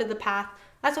to the left of the path,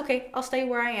 that's okay. I'll stay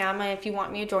where I am. And if you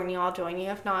want me to join you, I'll join you.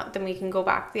 If not, then we can go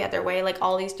back the other way. Like,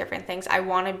 all these different things. I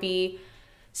want to be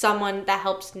someone that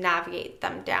helps navigate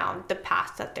them down the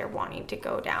path that they're wanting to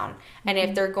go down. And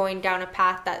if they're going down a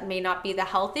path that may not be the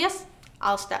healthiest,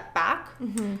 I'll step back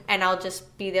and I'll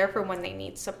just be there for when they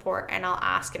need support. And I'll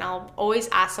ask, and I'll always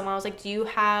ask someone, I was like, do you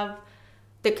have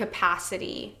the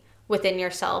capacity within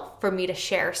yourself for me to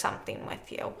share something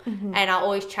with you? And I'll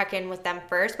always check in with them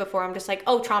first before I'm just like,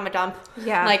 oh, trauma dump.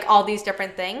 Yeah. Like all these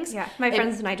different things. Yeah. My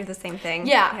friends and I do the same thing.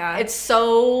 Yeah. It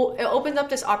opens up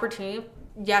this opportunity.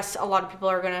 Yes, a lot of people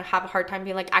are going to have a hard time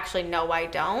being like, actually, no, I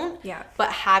don't. Yeah.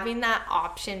 But having that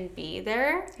option be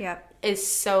there is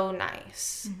so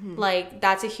nice. Like,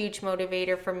 that's a huge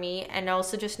motivator for me. And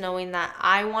also just knowing that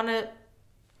I want to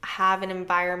have an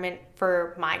environment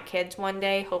for my kids one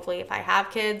day, hopefully if I have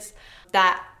kids,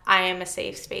 that I am a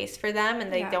safe space for them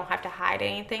and they don't have to hide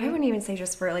anything. I wouldn't even say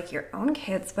just for like your own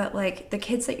kids, but like the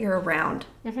kids that you're around,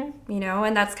 you know,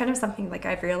 and that's kind of something like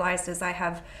I've realized is I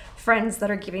have friends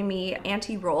that are giving me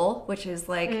anti-role, which is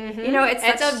like, you know, it's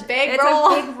a big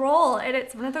role. And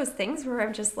it's one of those things where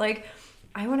I'm just like,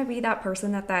 I want to be that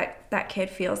person that kid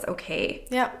feels okay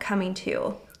coming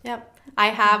to. Yep. I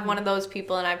have one of those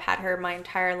people and I've had her my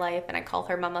entire life and I call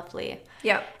her Mama Flea.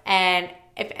 Yep. And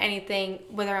if anything,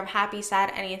 whether I'm happy,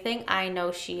 sad, anything, I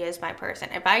know she is my person.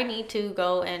 If I need to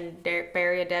go and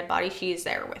bury a dead body, she's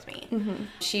there with me.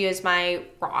 She is my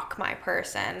rock, my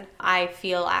person. I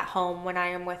feel at home when I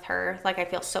am with her. Like, I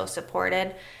feel so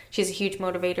supported. She's a huge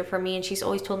motivator for me and she's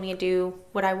always told me to do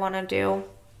what I want to do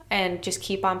and just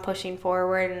keep on pushing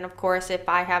forward. And of course, if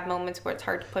I have moments where it's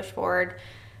hard to push forward,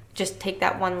 just take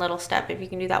that one little step. If you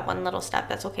can do that one little step,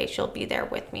 that's okay. She'll be there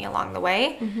with me along the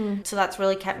way. So that's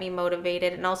really kept me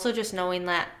motivated. And also just knowing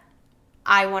that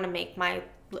I want to make my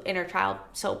inner child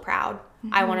so proud.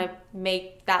 I want to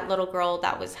make that little girl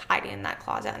that was hiding in that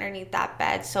closet underneath that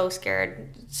bed, so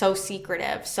scared, so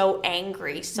secretive, so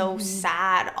angry, so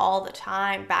sad all the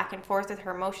time, back and forth with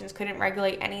her emotions, couldn't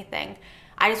regulate anything.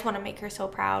 I just want to make her so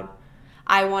proud.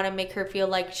 I want to make her feel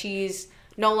like she's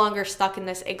no longer stuck in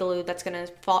this igloo that's going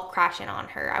to fall crashing on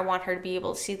her. I want her to be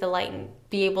able to see the light and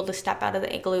be able to step out of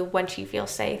the igloo when she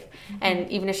feels safe.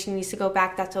 And even if she needs to go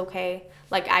back, that's okay.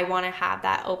 Like, I want to have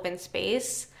that open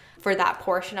space for that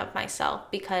portion of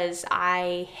myself because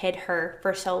I hid her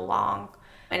for so long.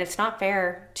 And it's not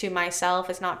fair to myself.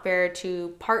 It's not fair to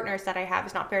partners that I have.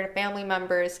 It's not fair to family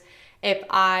members. If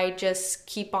I just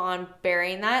keep on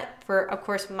burying that, for, of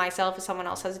course, myself, if someone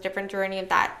else has a different journey, if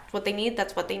that's what they need,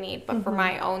 that's what they need. But for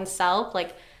my own self,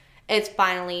 like, it's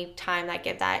finally time that I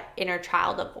give that inner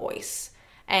child a voice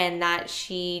and that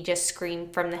she just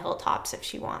scream from the hilltops if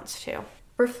she wants to.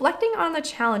 Reflecting on the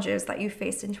challenges that you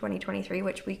faced in 2023,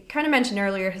 which we kind of mentioned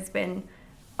earlier has been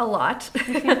a lot.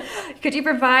 Could you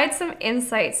provide some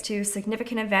insights to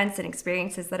significant events and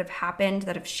experiences that have happened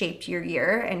that have shaped your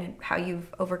year and how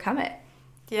you've overcome it?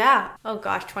 Yeah. Oh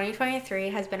gosh, 2023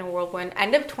 has been a whirlwind.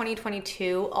 End of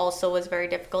 2022 also was very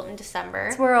difficult in December.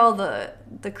 It's where all the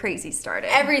crazy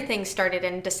started. Everything started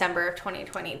in December of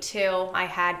 2022. I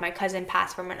had my cousin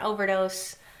pass from an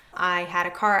overdose. I had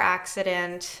a car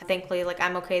accident. Thankfully, like,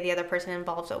 I'm okay. The other person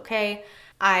involved's okay.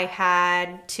 I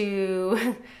had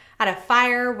a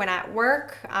fire when at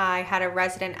work. I had a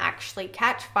resident actually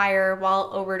catch fire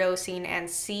while overdosing and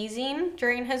seizing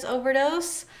during his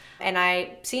overdose. And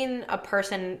seeing a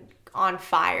person on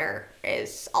fire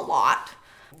is a lot.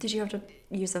 Did you have to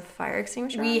use a fire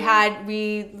extinguisher?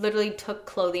 We literally took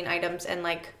clothing items and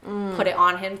put it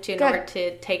on him in order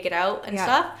to take it out and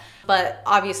stuff. But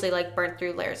obviously, like, burnt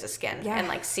through layers of skin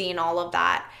and seeing all of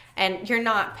that. And you're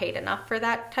not paid enough for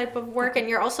that type of work. And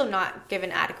you're also not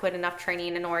given adequate enough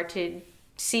training in order to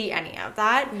see any of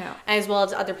that. No. As well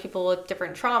as other people with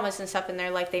different traumas and stuff in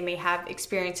their life, they may have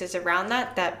experiences around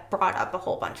that brought up a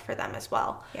whole bunch for them as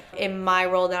well. Yeah. In my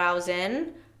role that I was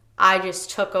in, I just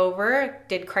took over,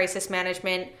 did crisis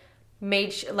management,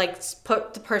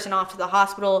 put the person off to the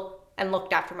hospital, and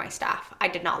looked after my staff. I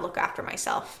did not look after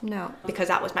myself. No. Because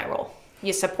that was my role.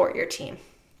 You support your team.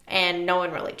 And no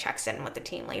one really checks in with the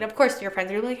team lead. Of course, your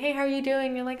friends are like, hey, how are you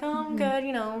doing? You're like, oh, I'm good,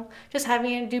 just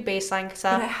having to do baseline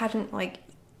stuff. But it hadn't,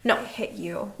 no, hit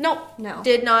you. No.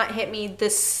 Did not hit me. The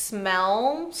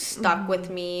smell stuck with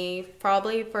Mm-hmm. me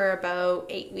probably for about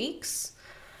 8 weeks.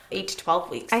 8 to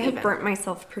 12 weeks. I have burnt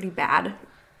myself pretty bad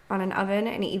on an oven,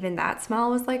 and even that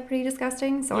smell was pretty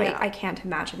disgusting. So yeah. I can't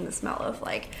imagine the smell of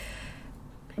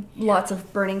lots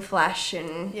of burning flesh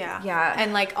and yeah.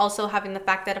 And also having the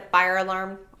fact that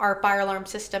our fire alarm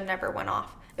system never went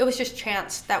off. It was just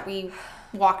chance that we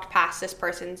walked past this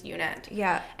person's unit.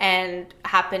 Yeah. And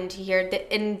happened to hear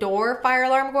the indoor fire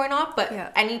alarm going off, but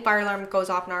yeah. any fire alarm goes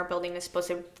off in our building is supposed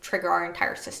to trigger our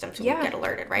entire system so we get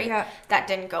alerted, right? Yeah. That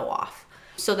didn't go off.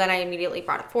 So then I immediately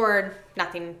brought it forward.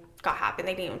 Nothing got happened.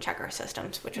 They didn't even check our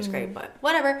systems, which was great, but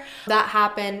whatever. That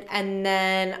happened. And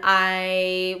then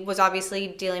I was obviously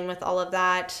dealing with all of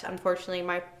that. Unfortunately,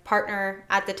 my partner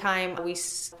at the time,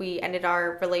 we ended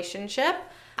our relationship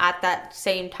at that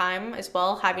same time as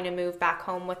well. Having to move back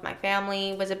home with my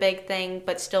family was a big thing,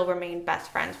 but still remained best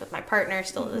friends with my partner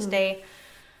still to this day.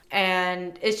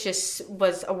 And it just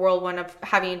was a whirlwind of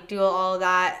having to do all of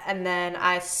that. And then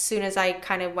as soon as I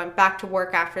kind of went back to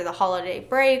work after the holiday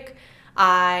break,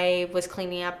 I was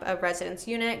cleaning up a residence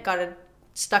unit, got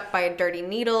stuck by a dirty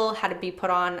needle, had to be put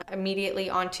on immediately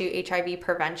onto HIV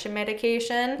prevention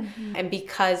medication. And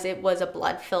because it was a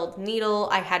blood-filled needle,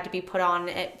 I had to be put on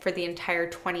it for the entire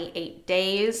 28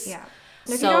 days. Yeah.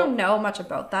 And if you don't know much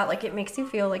about that, it makes you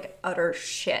feel like utter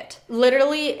shit.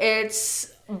 Literally,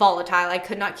 it's volatile. I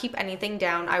could not keep anything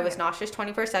down. I was nauseous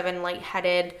 24/7,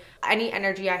 lightheaded. Any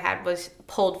energy I had was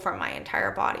pulled from my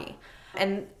entire body.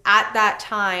 And at that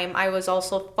time, I was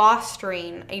also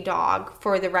fostering a dog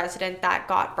for the resident that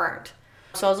got burnt.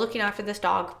 So I was looking after this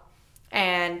dog,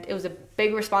 and it was a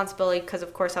big responsibility because,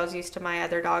 of course, I was used to my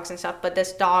other dogs and stuff, but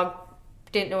this dog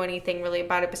didn't know anything really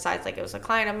about it besides it was a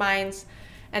client of mine's.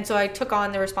 And so I took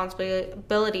on the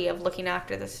responsibility of looking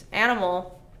after this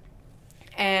animal,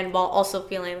 and while also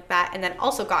feeling like that, and then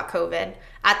also got COVID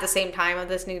at the same time of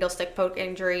this needle stick poke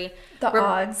injury. The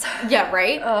odds. Yeah,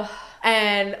 right? Ugh.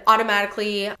 And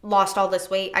automatically lost all this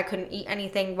weight. I couldn't eat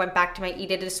anything, went back to my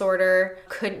eating disorder,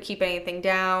 couldn't keep anything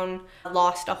down,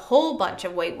 lost a whole bunch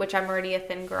of weight, which I'm already a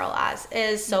thin girl as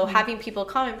is. So having people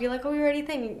come and be like, oh, you're already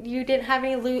thin. You didn't have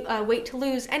any weight to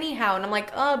lose anyhow. And I'm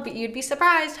like, oh, but you'd be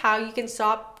surprised how you can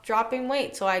stop dropping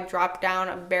weight. So I dropped down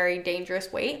a very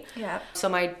dangerous weight. Yeah. So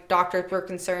my doctors were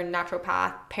concerned,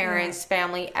 naturopath, parents,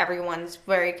 family, everyone's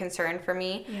very concerned for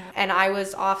me. Yeah. And I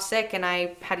was off sick, and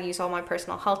I had to use all my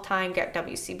personal health time, get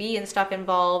WCB and stuff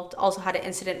involved. Also had an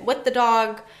incident with the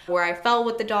dog where I fell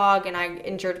with the dog and I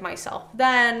injured myself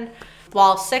then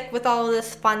while sick with all of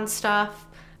this fun stuff.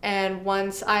 And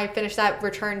once I finished that,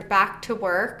 returned back to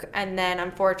work, and then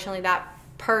unfortunately that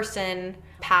person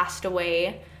passed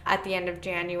away at the end of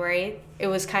January. It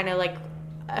was kind of like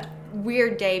a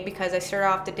weird day because I started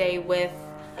off the day with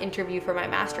interview for my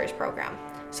master's program.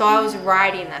 So I was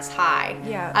riding this high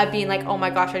of being like, oh my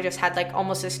gosh, I just had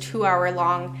almost this 2-hour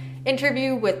long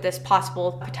interview with this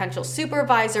possible potential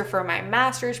supervisor for my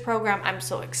master's program. I'm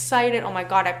so excited. Oh my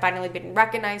God, I've finally been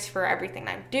recognized for everything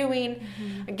I'm doing,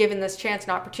 given this chance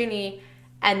and opportunity.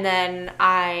 And then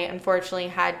I unfortunately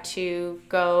had to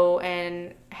go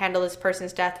and handle this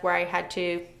person's death where I had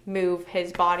to move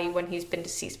his body when he's been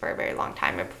deceased for a very long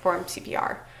time and perform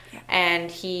CPR. Yeah. And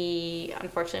he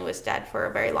unfortunately was dead for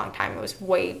a very long time. It was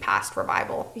way past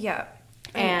revival. Yeah.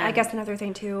 And I guess another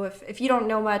thing too, if you don't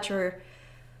know much or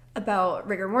about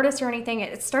rigor mortis or anything,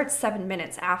 it starts 7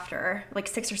 minutes after,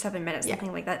 6 or 7 minutes,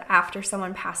 something like that, after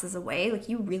someone passes away.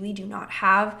 You really do not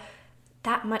have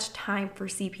that much time for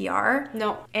CPR.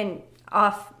 No. And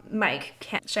off mic,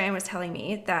 Cheyenne was telling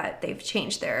me that they've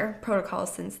changed their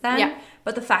protocols since then. Yeah.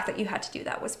 But the fact that you had to do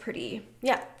that was pretty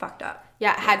fucked up.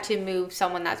 Yeah, had to move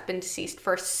someone that's been deceased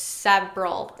for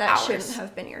several hours. That shouldn't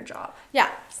have been your job. Yeah.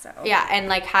 So. Yeah,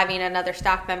 and having another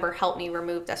staff member help me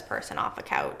remove this person off a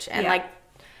couch. And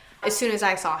as soon as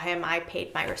I saw him, I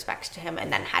paid my respects to him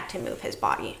and then had to move his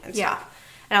body and stuff.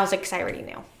 And I was like, 'cause I already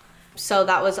knew. So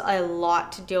that was a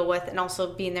lot to deal with, and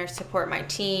also being there to support my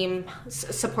team,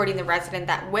 supporting the resident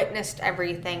that witnessed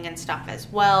everything and stuff as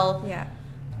well. Yeah.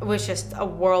 was just a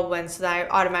whirlwind. So that I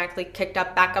automatically kicked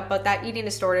back up about that eating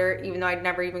disorder, even though I'd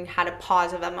never even had a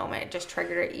pause of a moment. It just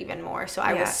triggered it even more. So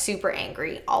I was super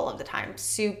angry all of the time,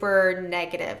 super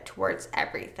negative towards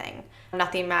everything.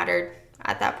 Nothing mattered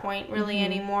at that point really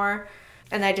anymore.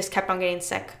 And I just kept on getting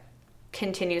sick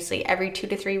continuously. Every 2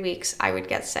 to 3 weeks, I would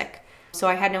get sick. So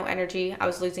I had no energy. I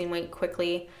was losing weight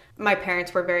quickly. My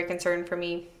parents were very concerned for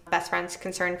me. Best friends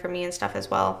concerned for me and stuff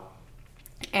as well.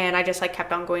 And I just like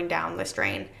kept on going down this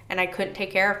drain, and I couldn't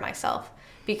take care of myself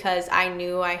because I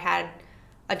knew I had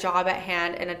a job at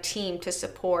hand and a team to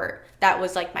support that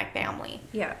was like my family.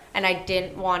 Yeah. And I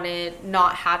didn't want to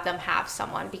not have them have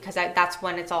someone because that's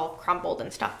when it's all crumbled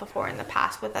and stuff before in the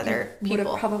past with other people. Would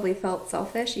have probably felt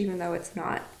selfish even though it's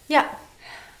not. Yeah.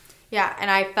 Yeah,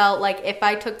 and I felt like if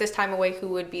I took this time away, who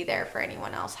would be there for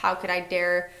anyone else? How could I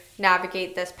dare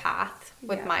navigate this path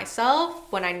with myself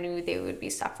when I knew they would be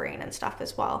suffering and stuff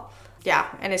as well? Yeah,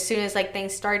 and as soon as like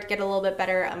things started to get a little bit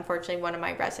better, unfortunately, one of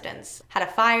my residents had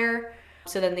a fire.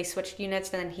 So then they switched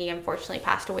units, and then he unfortunately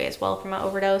passed away as well from an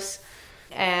overdose.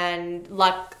 And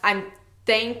I'm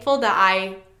thankful that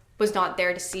I was not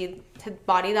there to see his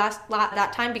body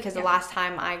that time, because the last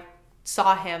time I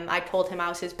saw him, I told him I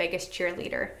was his biggest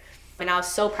cheerleader. And I was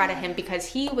so proud of him because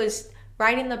he was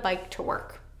riding the bike to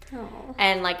work. Aww.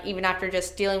 And like even after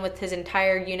just dealing with his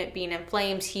entire unit being in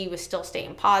flames, he was still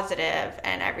staying positive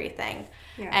and everything.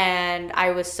 Yeah. And I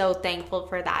was so thankful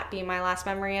for that being my last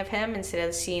memory of him, instead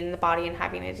of seeing the body and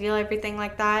having to deal everything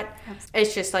like that. Absolutely.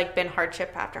 It's just like been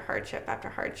hardship after hardship after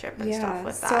hardship and stuff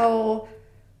with that. So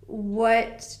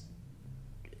what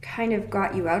kind of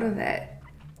got you out of it?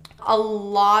 A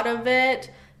lot of it,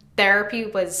 therapy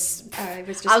was, I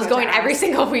was going every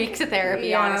single week to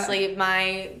therapy, honestly.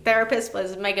 My therapist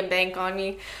was making bank on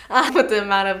me with the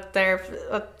amount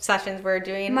of sessions we're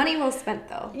doing. Money well spent,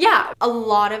 though. Yeah. A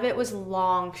lot of it was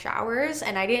long showers,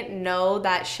 and I didn't know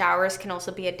that showers can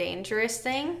also be a dangerous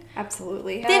thing.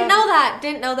 Absolutely. Didn't know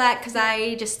that because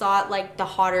I just thought like the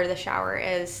hotter the shower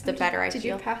is, the better I feel. Did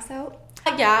you pass out?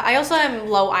 Yeah, I also am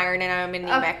low iron and I'm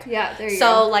anemic. Yeah, there you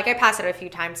go. So like I passed out a few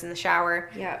times in the shower.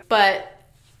 Yeah. But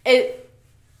I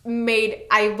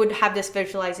would have this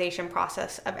visualization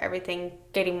process of everything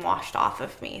getting washed off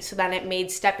of me. So then it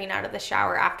made stepping out of the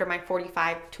shower after my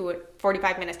 45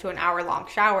 minutes to an hour long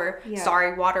shower. Yeah.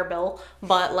 Sorry, water bill,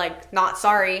 but like not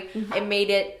sorry. Mm-hmm. It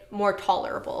made it more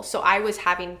tolerable. So I was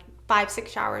having 5-6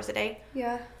 showers a day.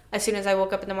 Yeah. As soon as I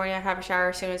woke up in the morning, I'd have a shower.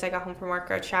 As soon as I got home from work,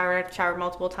 I'd shower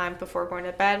multiple times before going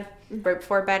to bed. Mm-hmm. Right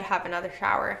before bed, have another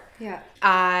shower. Yeah.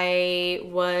 I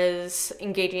was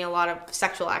engaging in a lot of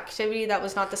sexual activity that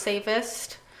was not the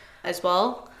safest as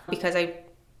well, because I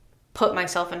put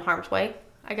myself in harm's way,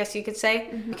 I guess you could say,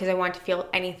 because I wanted to feel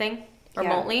anything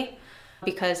remotely,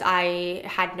 because I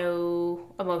had no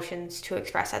emotions to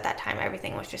express at that time.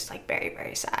 Everything was just like very,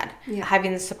 very sad. Yeah.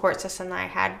 Having the support system that I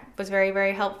had was very,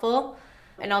 very helpful.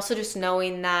 And also just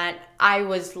knowing that I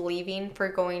was leaving for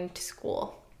going to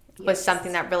school was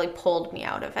something that really pulled me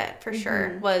out of it for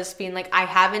sure. Was being like, I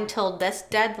have until this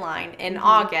deadline in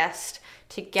August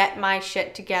to get my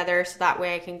shit together so that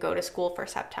way I can go to school for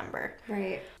September.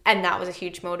 Right. And that was a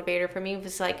huge motivator for me. It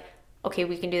was like, okay,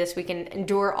 we can do this. We can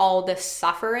endure all this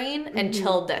suffering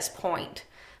until this point.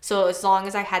 So as long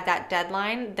as I had that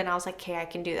deadline, then I was like, okay, I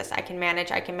can do this. I can manage.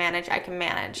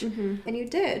 Mm-hmm. And you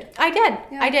did. I did.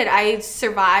 Yeah. I did. I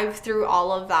survived through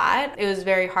all of that. It was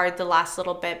very hard the last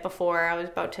little bit before I was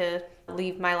about to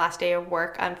leave my last day of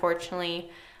work.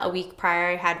 Unfortunately, a week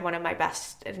prior, I had one of my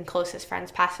best and closest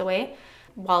friends pass away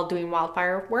while doing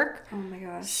wildfire work. Oh my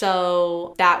gosh.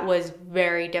 So that was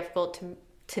very difficult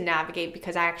to navigate,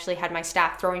 because I actually had my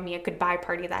staff throwing me a goodbye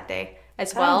party that day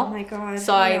as well. Oh my god.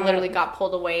 So I literally got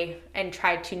pulled away and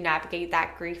tried to navigate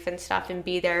that grief and stuff and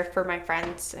be there for my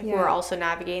friends who are also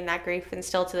navigating that grief, and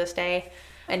still to this day,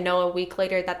 and know a week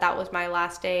later that was my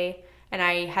last day, and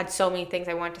I had so many things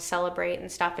I wanted to celebrate and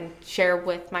stuff and share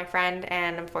with my friend,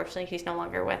 and unfortunately he's no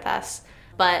longer with us.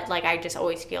 But like I just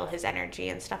always feel his energy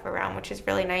and stuff around, which is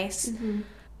really nice.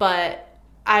 But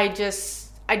I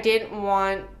didn't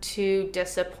want to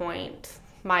disappoint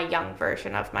my young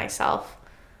version of myself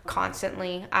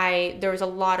constantly. There was a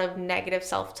lot of negative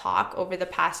self-talk over the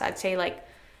past, I'd say like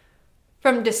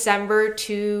from December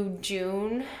to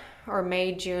June, or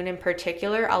May, June in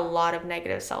particular, a lot of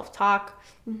negative self-talk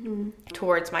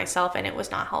towards myself, and it was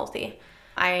not healthy.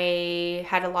 I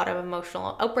had a lot of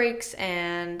emotional outbreaks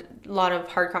and a lot of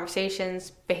hard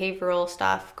conversations, behavioral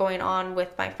stuff going on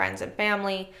with my friends and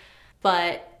family.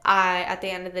 But at the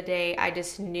end of the day, I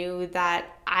just knew that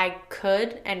I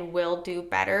could and will do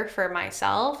better for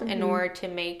myself in order to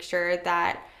make sure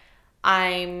that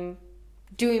I'm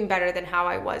doing better than how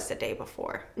I was the day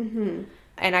before. Mm-hmm.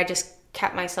 And I just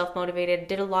kept myself motivated,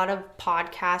 did a lot of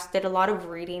podcasts, did a lot of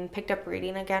reading, picked up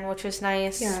reading again, which was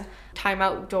nice. Yeah. Time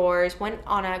outdoors, went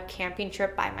on a camping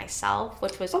trip by myself,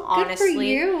 which was Good honestly for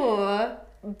you.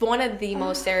 one of the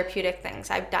most therapeutic things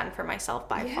I've done for myself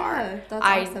by far. Yeah, that's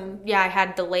awesome. Yeah, I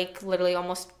had the lake literally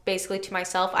almost basically to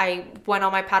myself. I went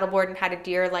on my paddleboard and had a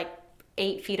deer like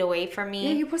 8 feet away from me.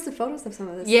 Yeah, you posted photos of some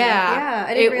of this Yeah. stuff. Yeah,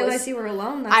 I didn't realize you were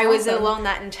alone. That's I was awesome. alone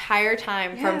that entire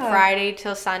time from Yeah. Friday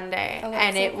till Sunday. Oh, that's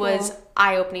And so it was cool.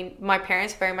 eye-opening. My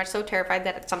parents very much so terrified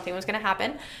that something was going to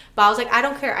happen. But I was like, I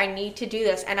don't care. I need to do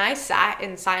this. And I sat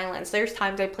in silence. There's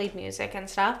times I played music and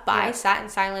stuff, but Yeah. I sat in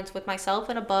silence with myself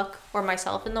in a book or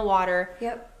myself in the water.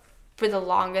 Yep. For the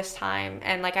longest time.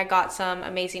 And like I got some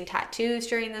amazing tattoos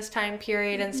during this time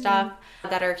period and stuff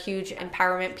that are a huge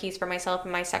empowerment piece for myself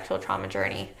in my sexual trauma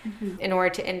journey in order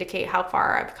to indicate how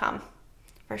far I've come,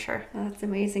 for sure. That's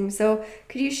amazing. So,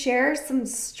 could you share some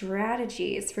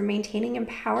strategies for maintaining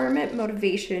empowerment,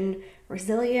 motivation,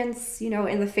 resilience,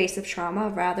 in the face of trauma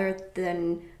rather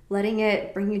than letting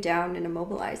it bring you down and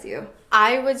immobilize you?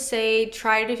 I would say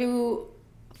try to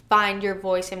find your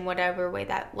voice in whatever way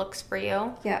that looks for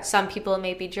you. Yeah. Some people it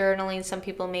may be journaling, some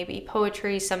people it may be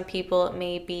poetry, some people it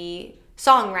may be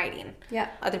songwriting. Yeah.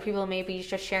 Other people may be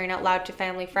just sharing out loud to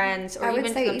family, friends, or I would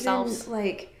even say to themselves.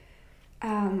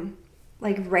 even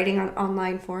like writing on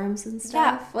online forums and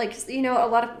stuff. Yeah. Like, a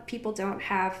lot of people don't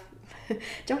have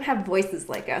voices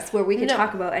like us where we can No.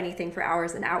 talk about anything for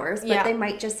hours and hours, but Yeah. they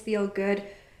might just feel good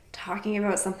talking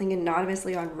about something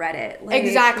anonymously on Reddit.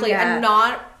 Exactly.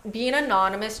 Yeah. Being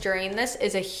anonymous during this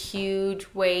is a huge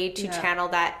way to Yeah. channel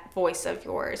that voice of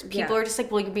yours. People Yeah. are just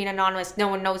like, well, you're being anonymous. No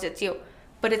one knows it's you.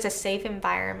 But it's a safe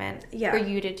environment Yeah. for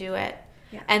you to do it.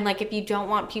 Yeah. And like if you don't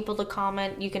want people to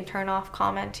comment, you can turn off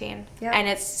commenting. Yeah. And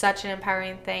it's such an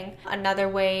empowering thing. Another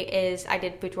way is I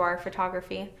did boudoir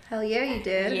photography. Hell yeah, you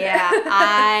did. Yeah.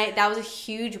 That was a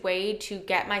huge way to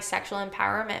get my sexual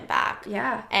empowerment back.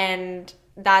 Yeah. And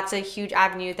that's a huge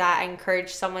avenue that I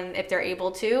encourage someone if they're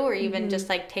able to, or even just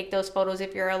like take those photos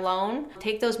if you're alone.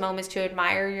 Take those moments to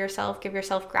admire yourself, give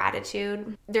yourself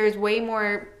gratitude. There's way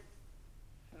more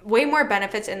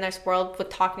benefits in this world with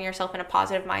talking to yourself in a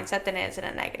positive mindset than it is in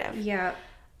a negative. Yeah.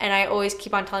 And I always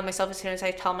keep on telling myself, as soon as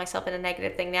I tell myself in a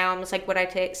negative thing now, I'm just like, would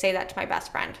I say that to my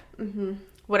best friend? Mm-hmm.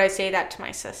 Would I say that to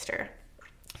my sister?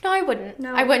 No, I wouldn't.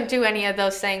 No. I wouldn't do any of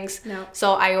those things. No.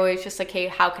 So I always just like, hey,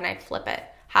 how can I flip it?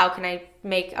 How can I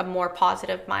make a more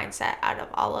positive mindset out of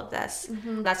all of this?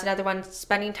 Mm-hmm. That's another one.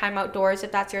 Spending time outdoors,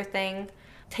 if that's your thing.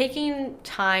 Taking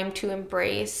time to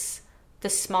embrace the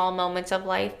small moments of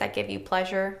life that give you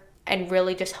pleasure and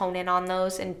really just hone in on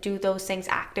those and do those things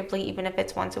actively, even if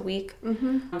it's once a week.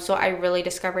 Mm-hmm. So I really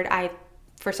discovered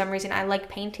for some reason, I like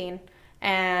painting.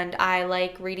 And I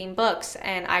like reading books,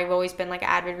 and I've always been like an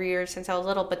avid reader since I was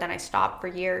little, but then I stopped for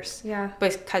years. Yeah.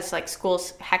 Because like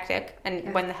school's hectic,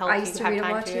 and when the hell I do used you to have read a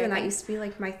time lot to too, do and that anything? used to be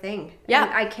like my thing. Yeah.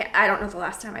 And I don't know the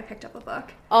last time I picked up a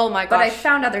book. Oh my But I gosh.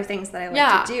 found other things that I like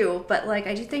Yeah. to do. But like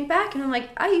I do think back and I'm like,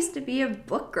 I used to be a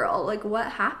book girl. Like what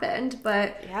happened?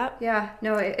 But Yep. yeah,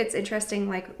 no, it's interesting.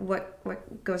 Like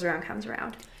what goes around comes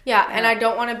around. Yeah, and I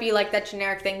don't want to be like that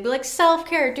generic thing. Be like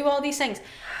self-care, do all these things.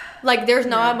 Like there's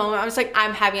not a moment I was like,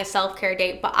 I'm having a self-care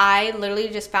date, but I literally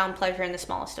just found pleasure in the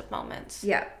smallest of moments.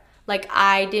 Yeah. Like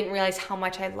I didn't realize how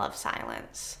much I love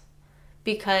silence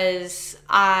because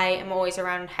I am always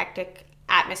around hectic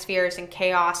atmospheres and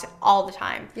chaos all the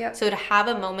time. Yep. So to have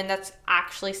a moment that's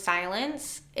actually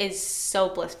silence is so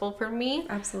blissful for me.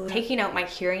 Absolutely. Taking out my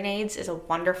hearing aids is a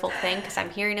wonderful thing because I'm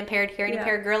hearing impaired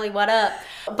Yeah. girly, what up?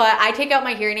 But I take out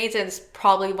my hearing aids and it's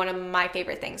probably one of my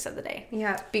favorite things of the day.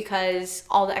 Yeah. Because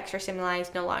all the extra stimuli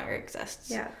no longer exists.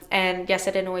 Yeah. And yes,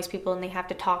 it annoys people and they have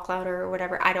to talk louder or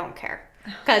whatever. I don't care.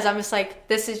 Because I'm just like,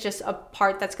 this is just a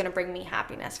part that's going to bring me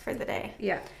happiness for the day.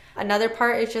 Yeah. Another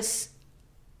part is just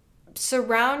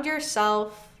surround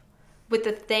yourself with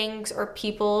the things or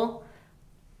people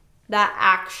that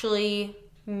actually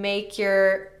make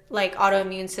your like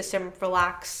autoimmune system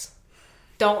relax.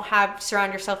 Don't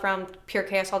surround yourself around pure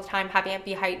chaos all the time, having it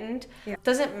be heightened. Yeah.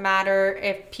 Doesn't matter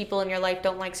if people in your life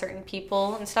don't like certain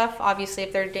people and stuff. Obviously,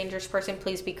 if they're a dangerous person,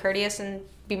 please be courteous and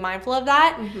be mindful of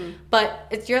that. Mm-hmm. But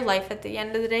it's your life at the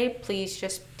end of the day. Please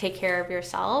just take care of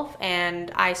yourself.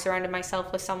 And I surrounded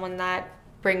myself with someone that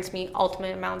brings me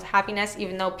ultimate amounts of happiness,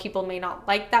 even though people may not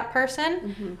like that person.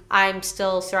 Mm-hmm. I'm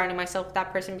still surrounding myself with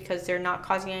that person because they're not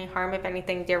causing any harm. If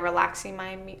anything, they're relaxing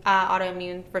my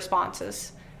autoimmune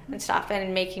responses and stuff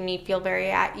and making me feel very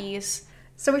at ease.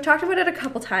 So we talked about it a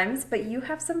couple times, but you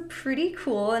have some pretty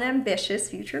cool and ambitious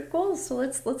future goals. So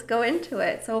let's go into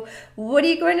it. So what are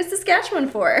you going to Saskatchewan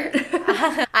for?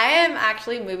 I am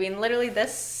actually moving literally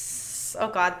this, oh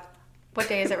God, what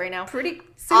day is it right now? Pretty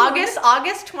soon. August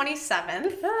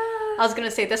 27th. I was going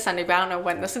to say this Sunday, but I don't know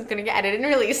when this is going to get edited and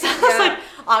released. I was like,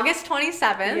 August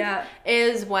 27th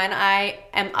is when I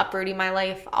am uprooting my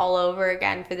life all over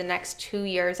again for the next 2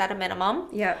 years at a minimum.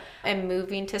 Yeah. I'm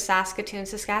moving to Saskatoon,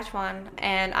 Saskatchewan,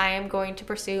 and I am going to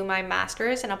pursue my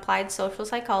master's in applied social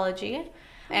psychology,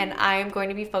 and I am going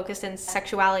to be focused in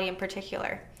sexuality in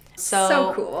particular.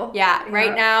 So cool. Yeah,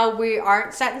 right now we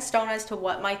aren't set in stone as to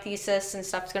what my thesis and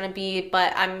stuff's going to be,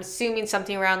 but I'm assuming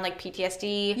something around like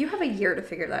PTSD. You have a year to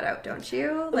figure that out, don't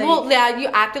you? Well, yeah, you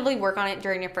actively work on it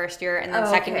during your first year, and then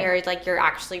second year is like you're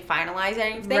actually finalizing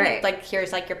anything. Right. Like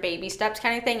here's like your baby steps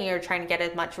kind of thing. You're trying to get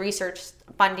as much research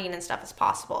funding and stuff as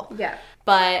possible. Yeah.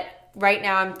 But right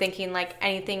now I'm thinking like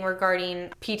anything regarding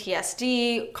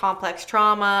PTSD, complex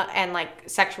trauma, and like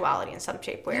sexuality in some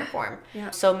shape, way, or form. Yeah.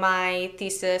 So my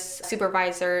thesis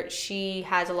supervisor, she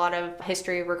has a lot of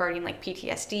history regarding like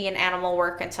PTSD and animal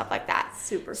work and stuff like that.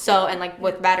 Super cool. So, and like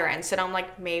with veterans. And I'm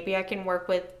like, maybe I can work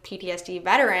with PTSD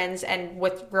veterans and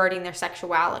with regarding their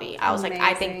sexuality. I was like,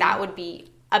 I think that would be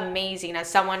amazing as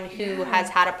someone who has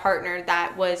had a partner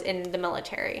that was in the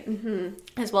military,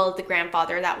 as well as the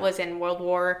grandfather that was in World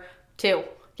War II.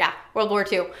 Yeah, World War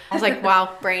II. I was like,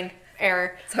 wow, brain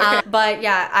error. Okay. But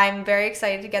yeah, I'm very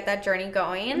excited to get that journey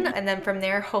going. And then from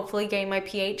there, hopefully getting my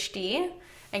PhD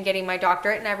and getting my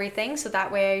doctorate and everything. So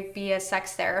that way I'd be a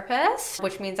sex therapist,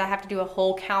 which means I have to do a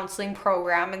whole counseling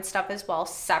program and stuff as well,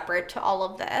 separate to all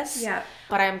of this. Yeah.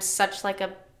 But I'm such like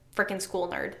a freaking school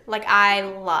nerd. Like I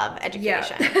love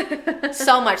education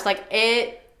so much. Like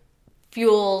it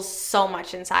fuels so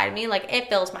much inside of me. Like it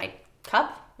fills my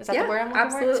cup. Is that the word I'm looking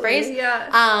absolutely. for? Phrase?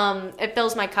 Yeah. It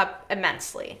fills my cup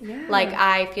immensely. Yeah. Like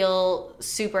I feel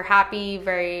super happy,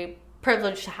 very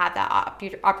privileged to have that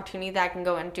opportunity that I can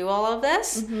go and do all of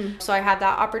this. So I have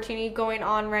that opportunity going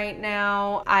on right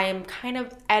now. I am kind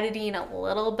of editing a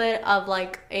little bit of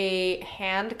like a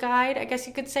hand guide, I guess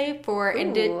you could say, for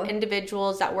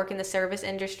individuals that work in the service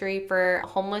industry for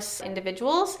homeless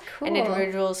individuals and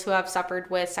individuals who have suffered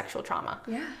with sexual trauma.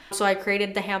 Yeah. So I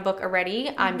created the handbook already.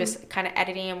 I'm just kind of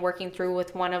editing and working through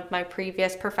with one of my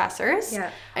previous professors. Yeah.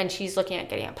 And she's looking at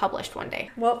getting it published one day.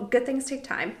 Well, good things take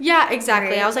time. Yeah,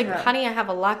 exactly. Right? I was like, honey, I have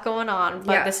a lot going on,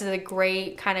 but Yeah. this is a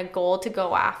great kind of goal to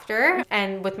go after.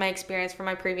 And with my experience from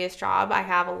my previous job, I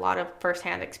have a lot of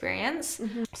firsthand experience.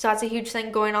 So that's a huge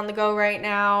thing going on the go right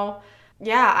now.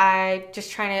 Yeah, I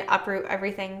just trying to uproot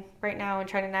everything right now and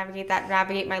try to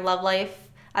navigate my love life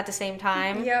at the same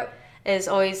time. Yep. Is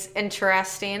always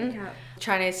interesting. Yeah.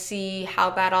 Trying to see how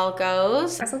that all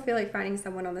goes. I also feel like finding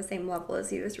someone on the same level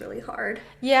as you is really hard.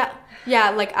 Yeah,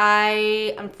 like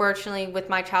I, unfortunately, with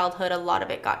my childhood, a lot of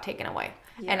it got taken away.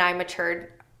 Yeah. And I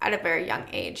matured at a very young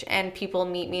age. And people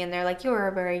meet me and they're like, you're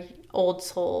a very old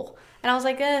soul. And I was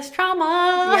like, it's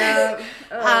trauma.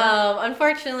 Yeah.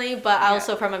 Unfortunately, but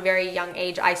also from a very young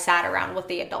age, I sat around with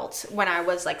the adults. When I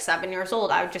was like 7 years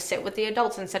old, I would just sit with the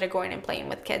adults instead of going and playing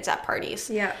with kids at parties.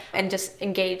 Yeah. And just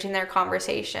engage in their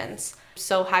conversations.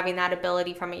 So having that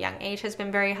ability from a young age has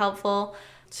been very helpful.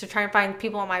 So trying to find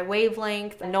people on my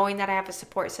wavelength, knowing that I have a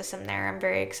support system there, I'm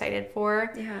very excited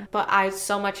for. Yeah. But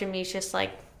so much of me is just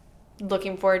like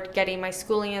looking forward to getting my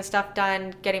schooling and stuff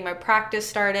done, getting my practice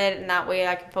started, and that way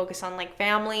I can focus on like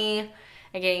family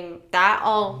and getting that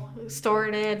all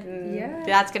sorted, and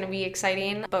that's going to be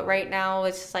exciting. But right now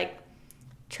it's just like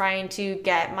trying to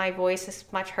get my voice as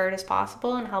much heard as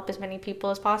possible and help as many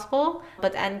people as possible.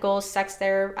 But the end goal is sex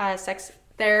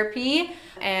therapy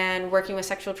and working with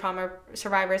sexual trauma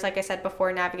survivors, like I said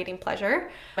before, navigating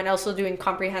pleasure, and also doing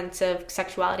comprehensive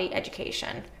sexuality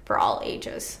education for all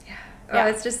ages. Oh,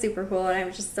 it's just super cool, and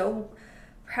I'm just so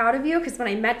proud of you, because when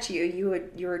I met you,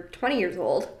 you were 20 years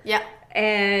old. Yeah.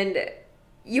 And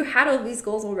you had all these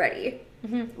goals already,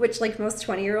 which like most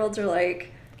 20-year-olds are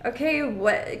like, okay,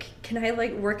 what can I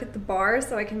like work at the bar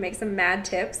so I can make some mad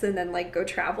tips and then like go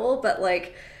travel? But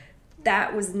like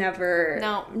that was never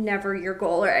your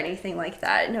goal or anything like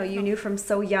that. No, you knew from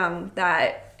so young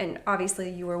that, and obviously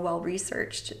you were well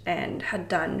researched and had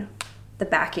done the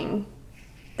backing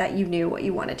that you knew what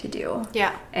you wanted to do.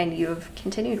 Yeah. And you've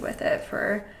continued with it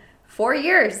for 4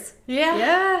 years.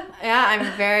 Yeah,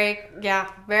 I'm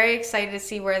very excited to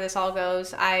see where this all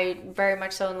goes. I very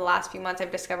much so in the last few months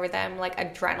I've discovered that I'm like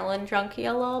adrenaline junkie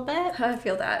a little bit. I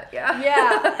feel that, yeah.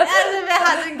 It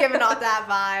hasn't given off that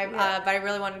vibe, but I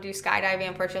really want to do skydiving.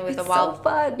 Unfortunately, with It's the so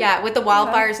fun. with the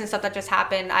wildfires and stuff that just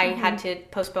happened, I had to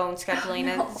postpone scheduling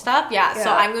and stuff.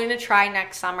 So I'm going to try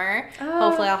next summer.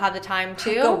 Hopefully, I'll have the time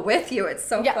to go with you. It's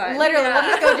so fun. Literally, we'll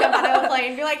just go jump out of a plane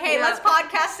and be like, "Hey, let's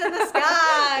podcast in the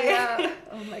sky."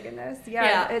 Oh my goodness.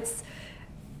 It's.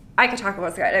 I could talk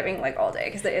about skydiving like all day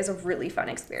because it is a really fun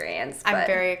experience. I'm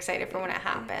very excited for when it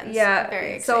happens. Yeah.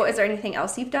 Very excited. So is there anything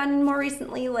else you've done more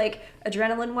recently, like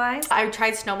adrenaline wise? I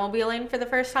tried snowmobiling for the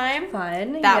first time.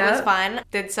 Fun. That was fun.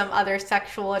 Did some other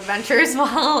sexual adventures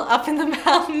while up in the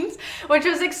mountains, which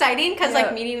was exciting because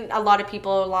like meeting a lot of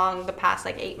people along the past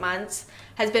like 8 months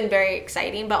has been very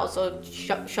exciting, but also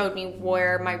showed me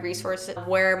where my resources,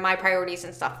 where my priorities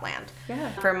and stuff land.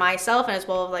 For myself and as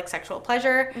well as like sexual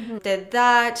pleasure. Did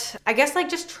that. I guess like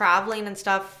just traveling and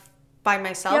stuff by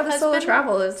myself. Yeah, the solo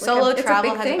travel is like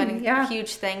travel has been a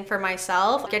huge thing for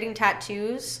myself. Getting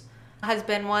tattoos has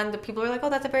been one. The people are like, oh,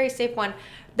 that's a very safe one.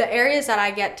 The areas that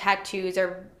I get tattoos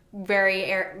are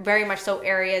very much so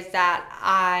areas that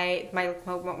my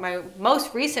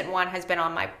most recent one has been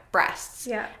on my breasts.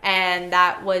 And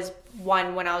that was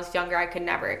one when I was younger, I could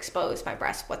never expose my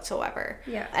breasts whatsoever.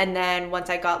 And then once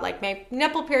I got like my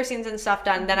nipple piercings and stuff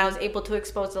done, then I was able to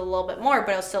expose it a little bit more,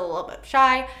 but I was still a little bit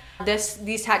shy.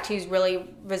 These tattoos really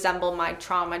resemble my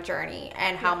trauma journey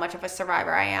and how much of a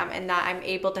survivor I am, and that I'm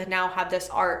able to now have this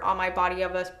art on my body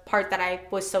of a part that I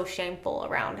was so shameful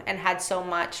around and had so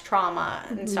much trauma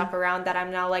and stuff around, that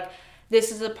I'm now like,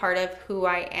 this is a part of who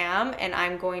I am and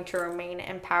I'm going to remain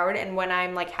empowered. And when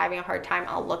I'm like having a hard time,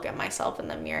 I'll look at myself in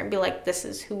the mirror and be like, this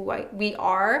is who we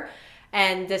are,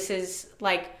 and this is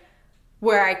like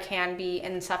where I can be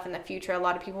and stuff in the future. A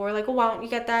lot of people were like, oh, why don't you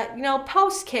get that,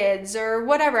 post kids or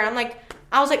whatever. And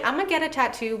I was like, I'm gonna get a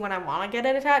tattoo when I want to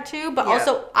get a tattoo, but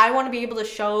also I want to be able to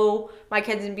show my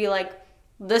kids and be like,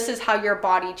 this is how your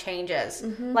body changes.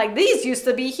 Like, these used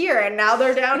to be here and now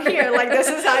they're down here. Like, this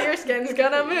is how your skin's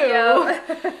gonna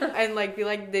move. And like, be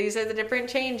like, these are the different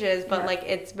changes. But like,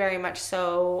 it's very much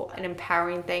so an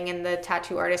empowering thing. And the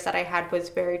tattoo artist that I had was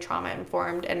very trauma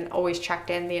informed and always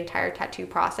checked in the entire tattoo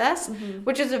process,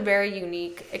 which is a very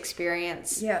unique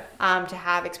experience to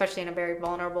have, especially in a very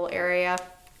vulnerable area.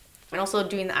 And also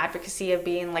doing the advocacy of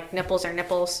being like, nipples are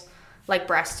nipples, like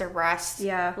breasts are breasts.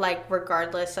 Like,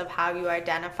 regardless of how you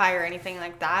identify or anything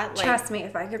like that. Like, trust me,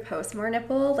 if I could post more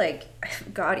nipple, like,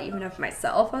 God, even of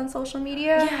myself on social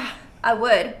media, I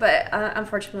would. But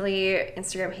unfortunately,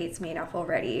 Instagram hates me enough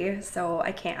already, so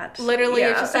I can't. Literally,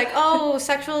 it's just like, oh,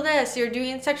 sexual this, you're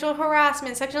doing sexual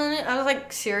harassment, I was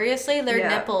like, seriously? They're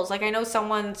nipples. Like, I know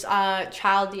someone's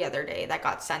child the other day that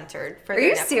got censored for their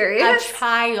nipples. Are you serious? A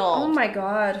child. Oh my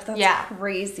God, that's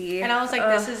crazy. And I was like,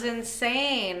 this is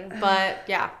insane. But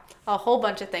yeah, a whole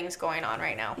bunch of things going on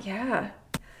right now.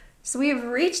 So we've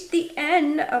reached the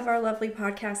end of our lovely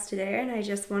podcast today, and I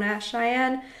just want to ask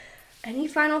Cheyenne, any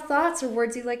final thoughts or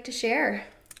words you'd like to share?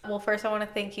 Well, first I want to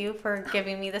thank you for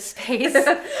giving me the space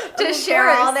to share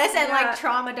all this and like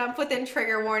trauma dump within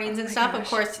trigger warnings and stuff. Gosh. Of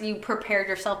course, you prepared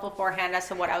yourself beforehand as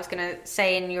to what I was going to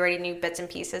say, and you already knew bits and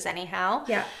pieces anyhow.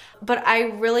 But I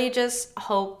really just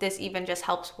hope this even just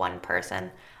helps one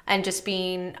person, and just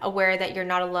being aware that you're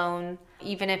not alone.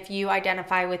 Even if you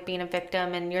identify with being a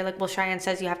victim and you're like, well, Cheyenne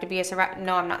says you have to be a survivor.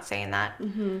 No, I'm not saying that.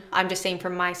 I'm just saying for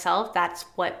myself, that's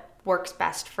what works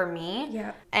best for me.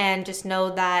 And just know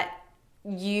that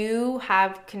you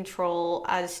have control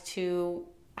as to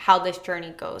how this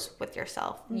journey goes with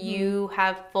yourself. You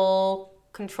have full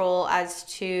control as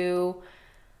to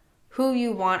who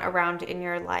you want around in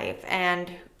your life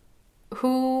and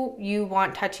who you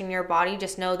want touching your body.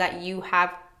 Just know that you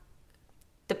have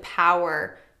the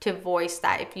power to voice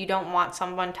that. If you don't want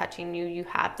someone touching you, you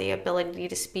have the ability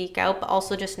to speak out, but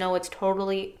also just know it's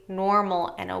totally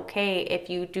normal and okay if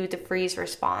you do the freeze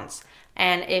response,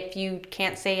 and if you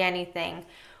can't say anything,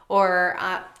 or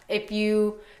if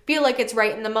you feel like it's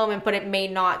right in the moment but it may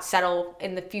not settle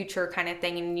in the future kind of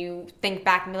thing, and you think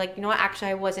back and be like, you know what, actually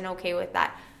I wasn't okay with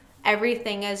that.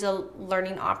 Everything is a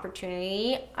learning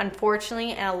opportunity,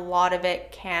 unfortunately, and a lot of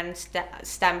it can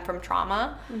stem from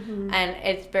trauma. And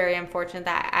it's very unfortunate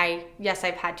that I've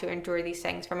had to endure these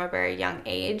things from a very young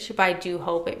age, but I do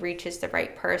hope it reaches the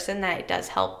right person, that it does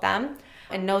help them.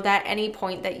 And know that any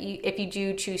point that if you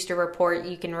do choose to report,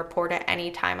 you can report at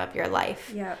any time of your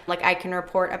life. Like, I can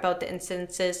report about the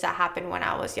instances that happened when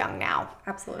I was young now.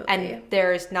 Absolutely. And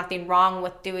there's nothing wrong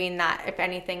with doing that. If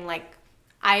anything, like,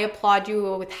 I applaud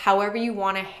you with however you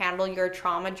want to handle your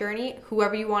trauma journey,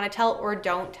 whoever you want to tell or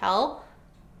don't tell.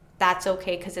 That's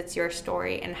okay, because it's your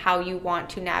story, and how you want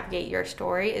to navigate your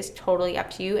story is totally up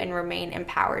to you, and remain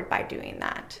empowered by doing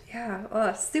that.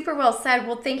 Yeah, super well said.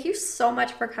 Well, thank you so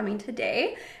much for coming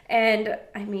today. And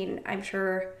I mean, I'm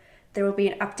sure there will be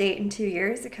an update in 2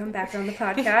 years to come back on the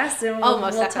podcast and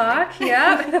we'll talk.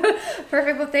 Yeah.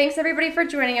 Perfect. Well, thanks everybody for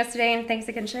joining us today. And thanks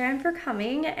again, Sharon, for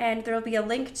coming. And there will be a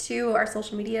link to our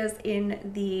social medias in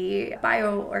the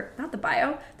bio, or not the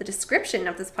bio, the description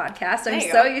of this podcast. I'm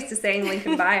so used to saying link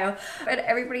in bio. But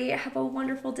everybody have a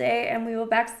wonderful day, and we will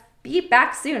be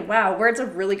back soon. Wow, words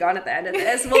have really gone at the end of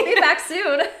this. We'll be back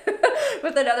soon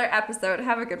with another episode.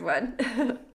 Have a good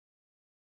one.